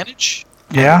 5 advantage?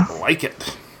 Yeah. I like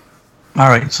it. All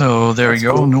right, so there you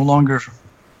go. Cool. No longer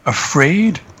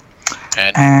afraid.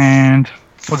 And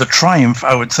for the triumph,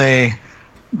 I would say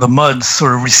the mud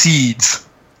sort of recedes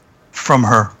from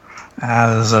her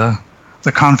as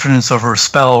the confidence of her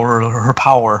spell or her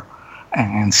power,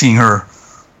 and seeing her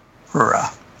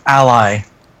ally,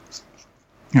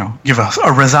 give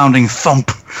a resounding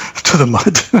thump to the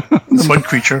mud, the mud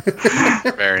creature.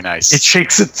 Very nice. It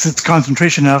shakes its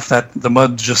concentration enough that the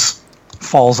mud just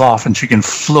falls off and she can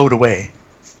float away.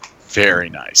 Very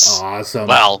nice. Awesome.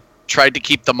 Well, tried to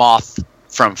keep the moth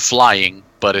from flying,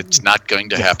 but it's not going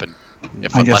to happen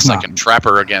unless I can trap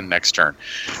her again next turn.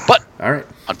 But all right,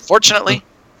 unfortunately,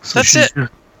 that's it.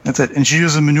 That's it. And she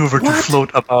uses a maneuver to float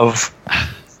above.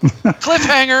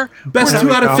 Cliffhanger. Best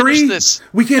 2 out of 3.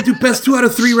 We can't do best 2 out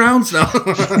of 3 rounds now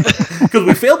because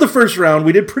we failed the first round.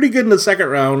 We did pretty good in the second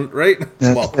round, right?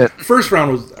 First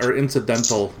round was our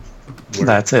incidental.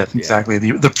 That's it. Exactly.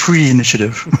 The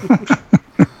pre-initiative.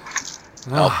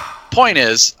 Point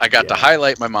is, I got to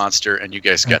highlight my monster, and you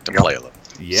guys got to play a little.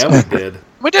 Yeah, we did.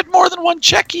 We did more than 1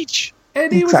 check each.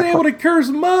 And he was able to curse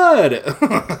mud.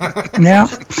 Yeah.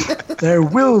 There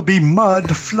will be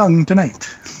mud flung tonight.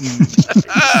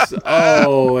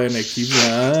 And it keeps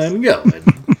on going.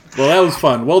 Well, that was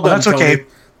fun. Well done, that's okay. Tony.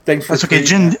 Thanks for That's okay.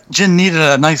 Jin needed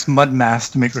a nice mud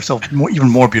mask to make herself even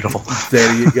more beautiful.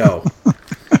 There you go.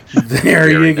 There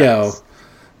you go.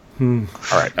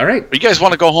 All right. You guys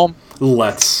want to go home?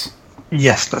 Let's.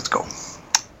 Yes, let's go.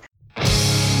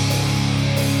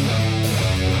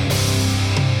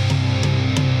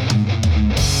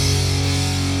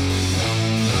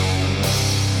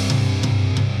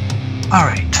 All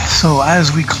right. So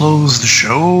as we close the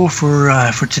show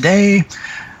for today,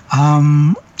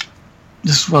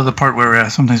 this is the part where I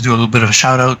sometimes do a little bit of a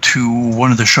shout out to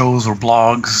one of the shows or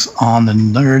blogs on the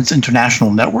Nerds International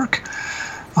Network.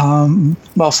 Some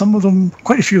of them,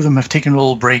 quite a few of them, have taken a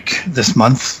little break this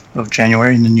month of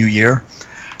January in the new year.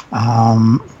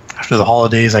 After the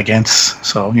holidays, I guess.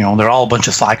 So, they're all a bunch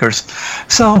of slackers.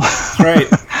 So, right.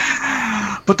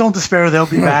 But don't despair, they'll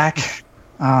be back.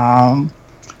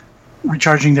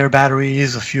 Recharging their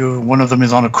batteries. One of them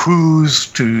is on a cruise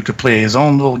to play his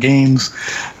own little games.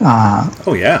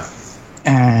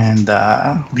 And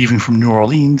leaving from New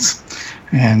Orleans.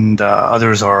 And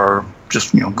others are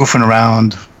just goofing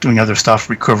around, doing other stuff,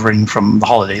 recovering from the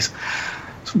holidays.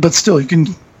 But still, you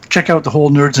can check out the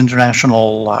whole Nerds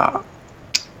International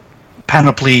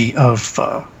panoply of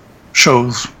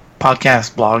shows,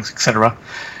 podcasts, blogs, etc.,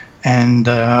 and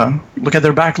look at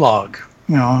their backlog.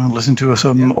 Listen to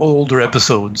some older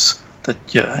episodes that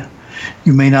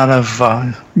you may not have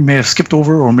you may have skipped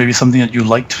over, or maybe something that you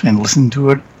liked and listened to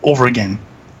it over again.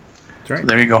 That's right. So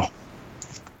there you go.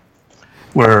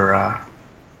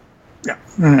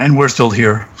 And we're still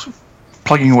here,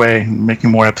 plugging away and making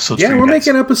more episodes. Yeah, we're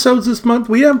making episodes this month.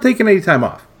 We haven't taken any time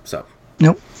off, so.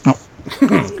 Nope.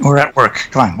 We're at work.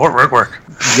 Come on, work.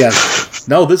 Yes.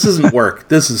 No, this isn't work.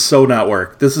 This is so not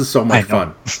work. This is so much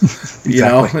fun.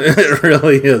 Exactly. It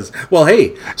really is. Well,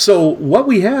 hey, so what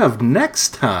we have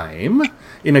next time,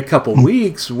 in a couple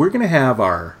weeks, we're going to have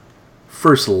our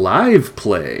first live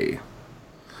play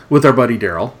with our buddy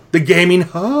Daryl, the Gaming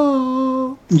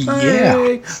Ho.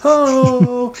 Hey,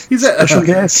 ho. He's a special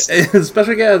guest.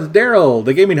 Special guest, Daryl,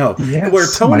 the Gaming Ho. Yes, where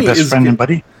Tony my best friend and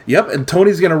buddy. Yep, and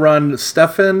Tony's going to run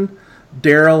Stefan,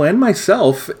 Daryl, and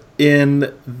myself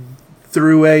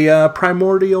through a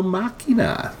Primordial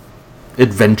Machina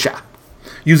adventure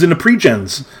using the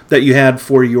pre-gens that you had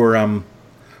for your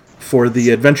for the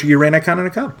adventure you ran at Con and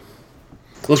a Cub.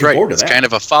 That's right. It's kind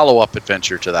of a follow-up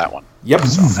adventure to that one. Yep.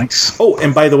 Oh, nice. Oh,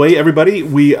 and by the way, everybody,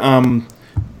 we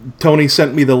Tony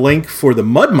sent me the link for the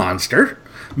Mud Monster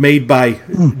made by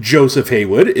Joseph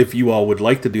Haywood. If you all would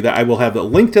like to do that, I will have the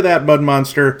link to that Mud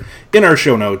Monster in our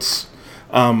show notes.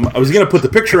 I was going to put the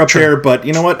picture up there, but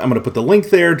you know what? I'm going to put the link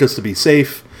there just to be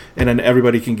safe, and then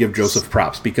everybody can give Joseph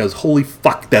props, because holy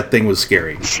fuck, that thing was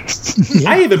scary.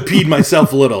 I even peed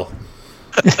myself a little.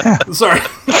 Sorry.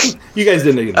 You guys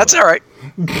didn't even know. That's all right.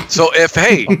 So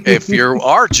if you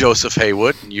are Joseph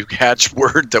Haywood and you catch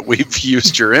word that we've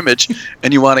used your image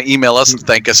and you want to email us and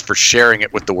thank us for sharing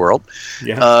it with the world,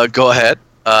 go ahead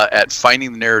at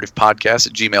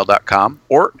findingthenarrativepodcast@gmail.com,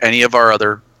 or any of our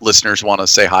other listeners want to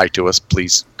say hi to us,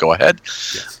 please go ahead.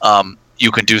 Yes.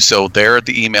 You can do so there at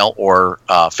the email or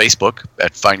Facebook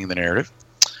at Finding the Narrative.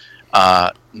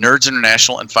 Nerds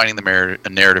International and Finding the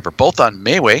Narrative are both on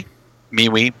MeWe.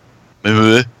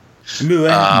 The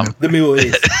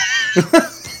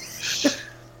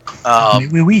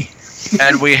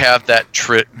and we have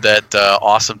that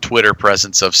awesome Twitter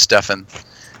presence of Stefan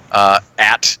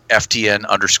at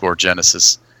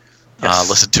FTN_Genesis. Yes.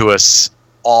 Listen to us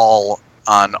all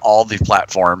on all the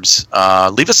platforms.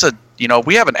 Leave us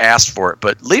we haven't asked for it,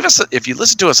 but if you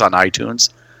listen to us on iTunes,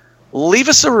 leave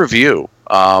us a review.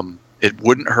 It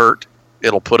wouldn't hurt.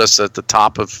 It'll put us at the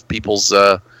top of people's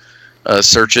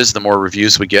searches the more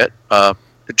reviews we get.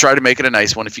 Try to make it a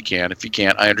nice one if you can. If you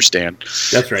can't, I understand.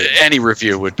 That's right. Any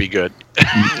review would be good.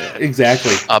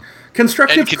 Exactly.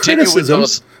 Constructive criticism.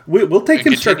 We'll take constructive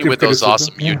criticism. Continue with those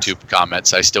awesome YouTube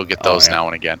comments. I still get those now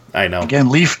and again. I know. Again,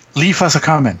 leave us a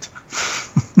comment.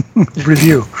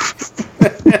 Review.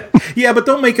 Yeah, but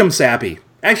don't make them sappy.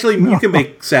 Actually, you can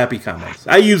make sappy comments.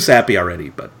 I use sappy already,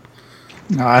 but...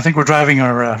 No, I think we're driving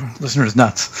our listeners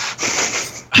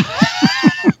nuts.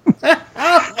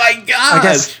 Oh my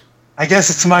gosh! I guess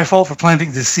it's my fault for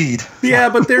planting the seed. Yeah,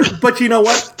 but you know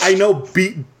what? I know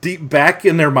deep back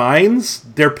in their minds,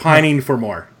 they're pining for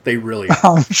more. They really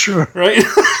are. I'm sure. Right?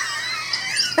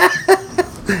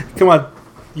 Come on.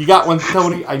 You got one,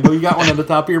 Tony. I know you got one on the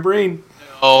top of your brain.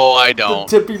 Oh, I don't.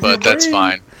 But that's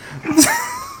fine.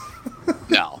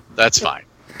 No, that's fine.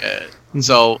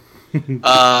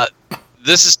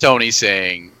 This is Tony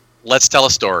saying, let's tell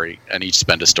a story and each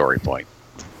spend a story point.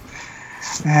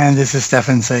 And this is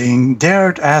Stefan saying,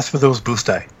 dare to ask for those boost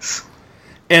dice.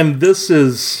 And this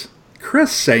is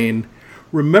Chris saying,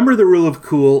 remember the rule of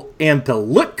cool and to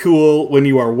look cool when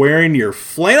you are wearing your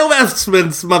flannel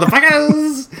vestments,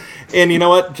 motherfuckers. And you know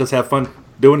what? Just have fun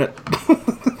doing it.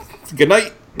 Good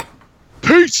night.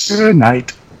 Peace. Good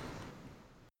night.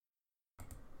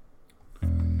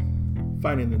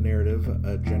 Finding the Narrative,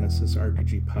 a Genesis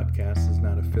RPG podcast, is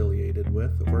not affiliated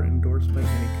with or endorsed by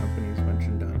any companies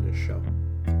mentioned on this show.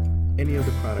 Any of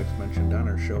the products mentioned on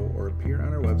our show or appear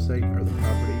on our website are the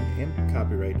property and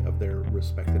copyright of their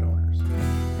respected owners.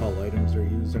 All items are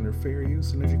used under fair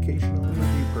use and educational and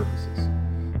review purposes.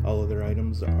 All other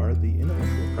items are the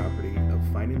intellectual property of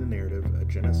Finding the Narrative, a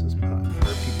Genesis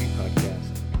RPG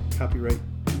podcast. Copyright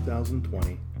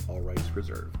 2020, all rights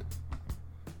reserved.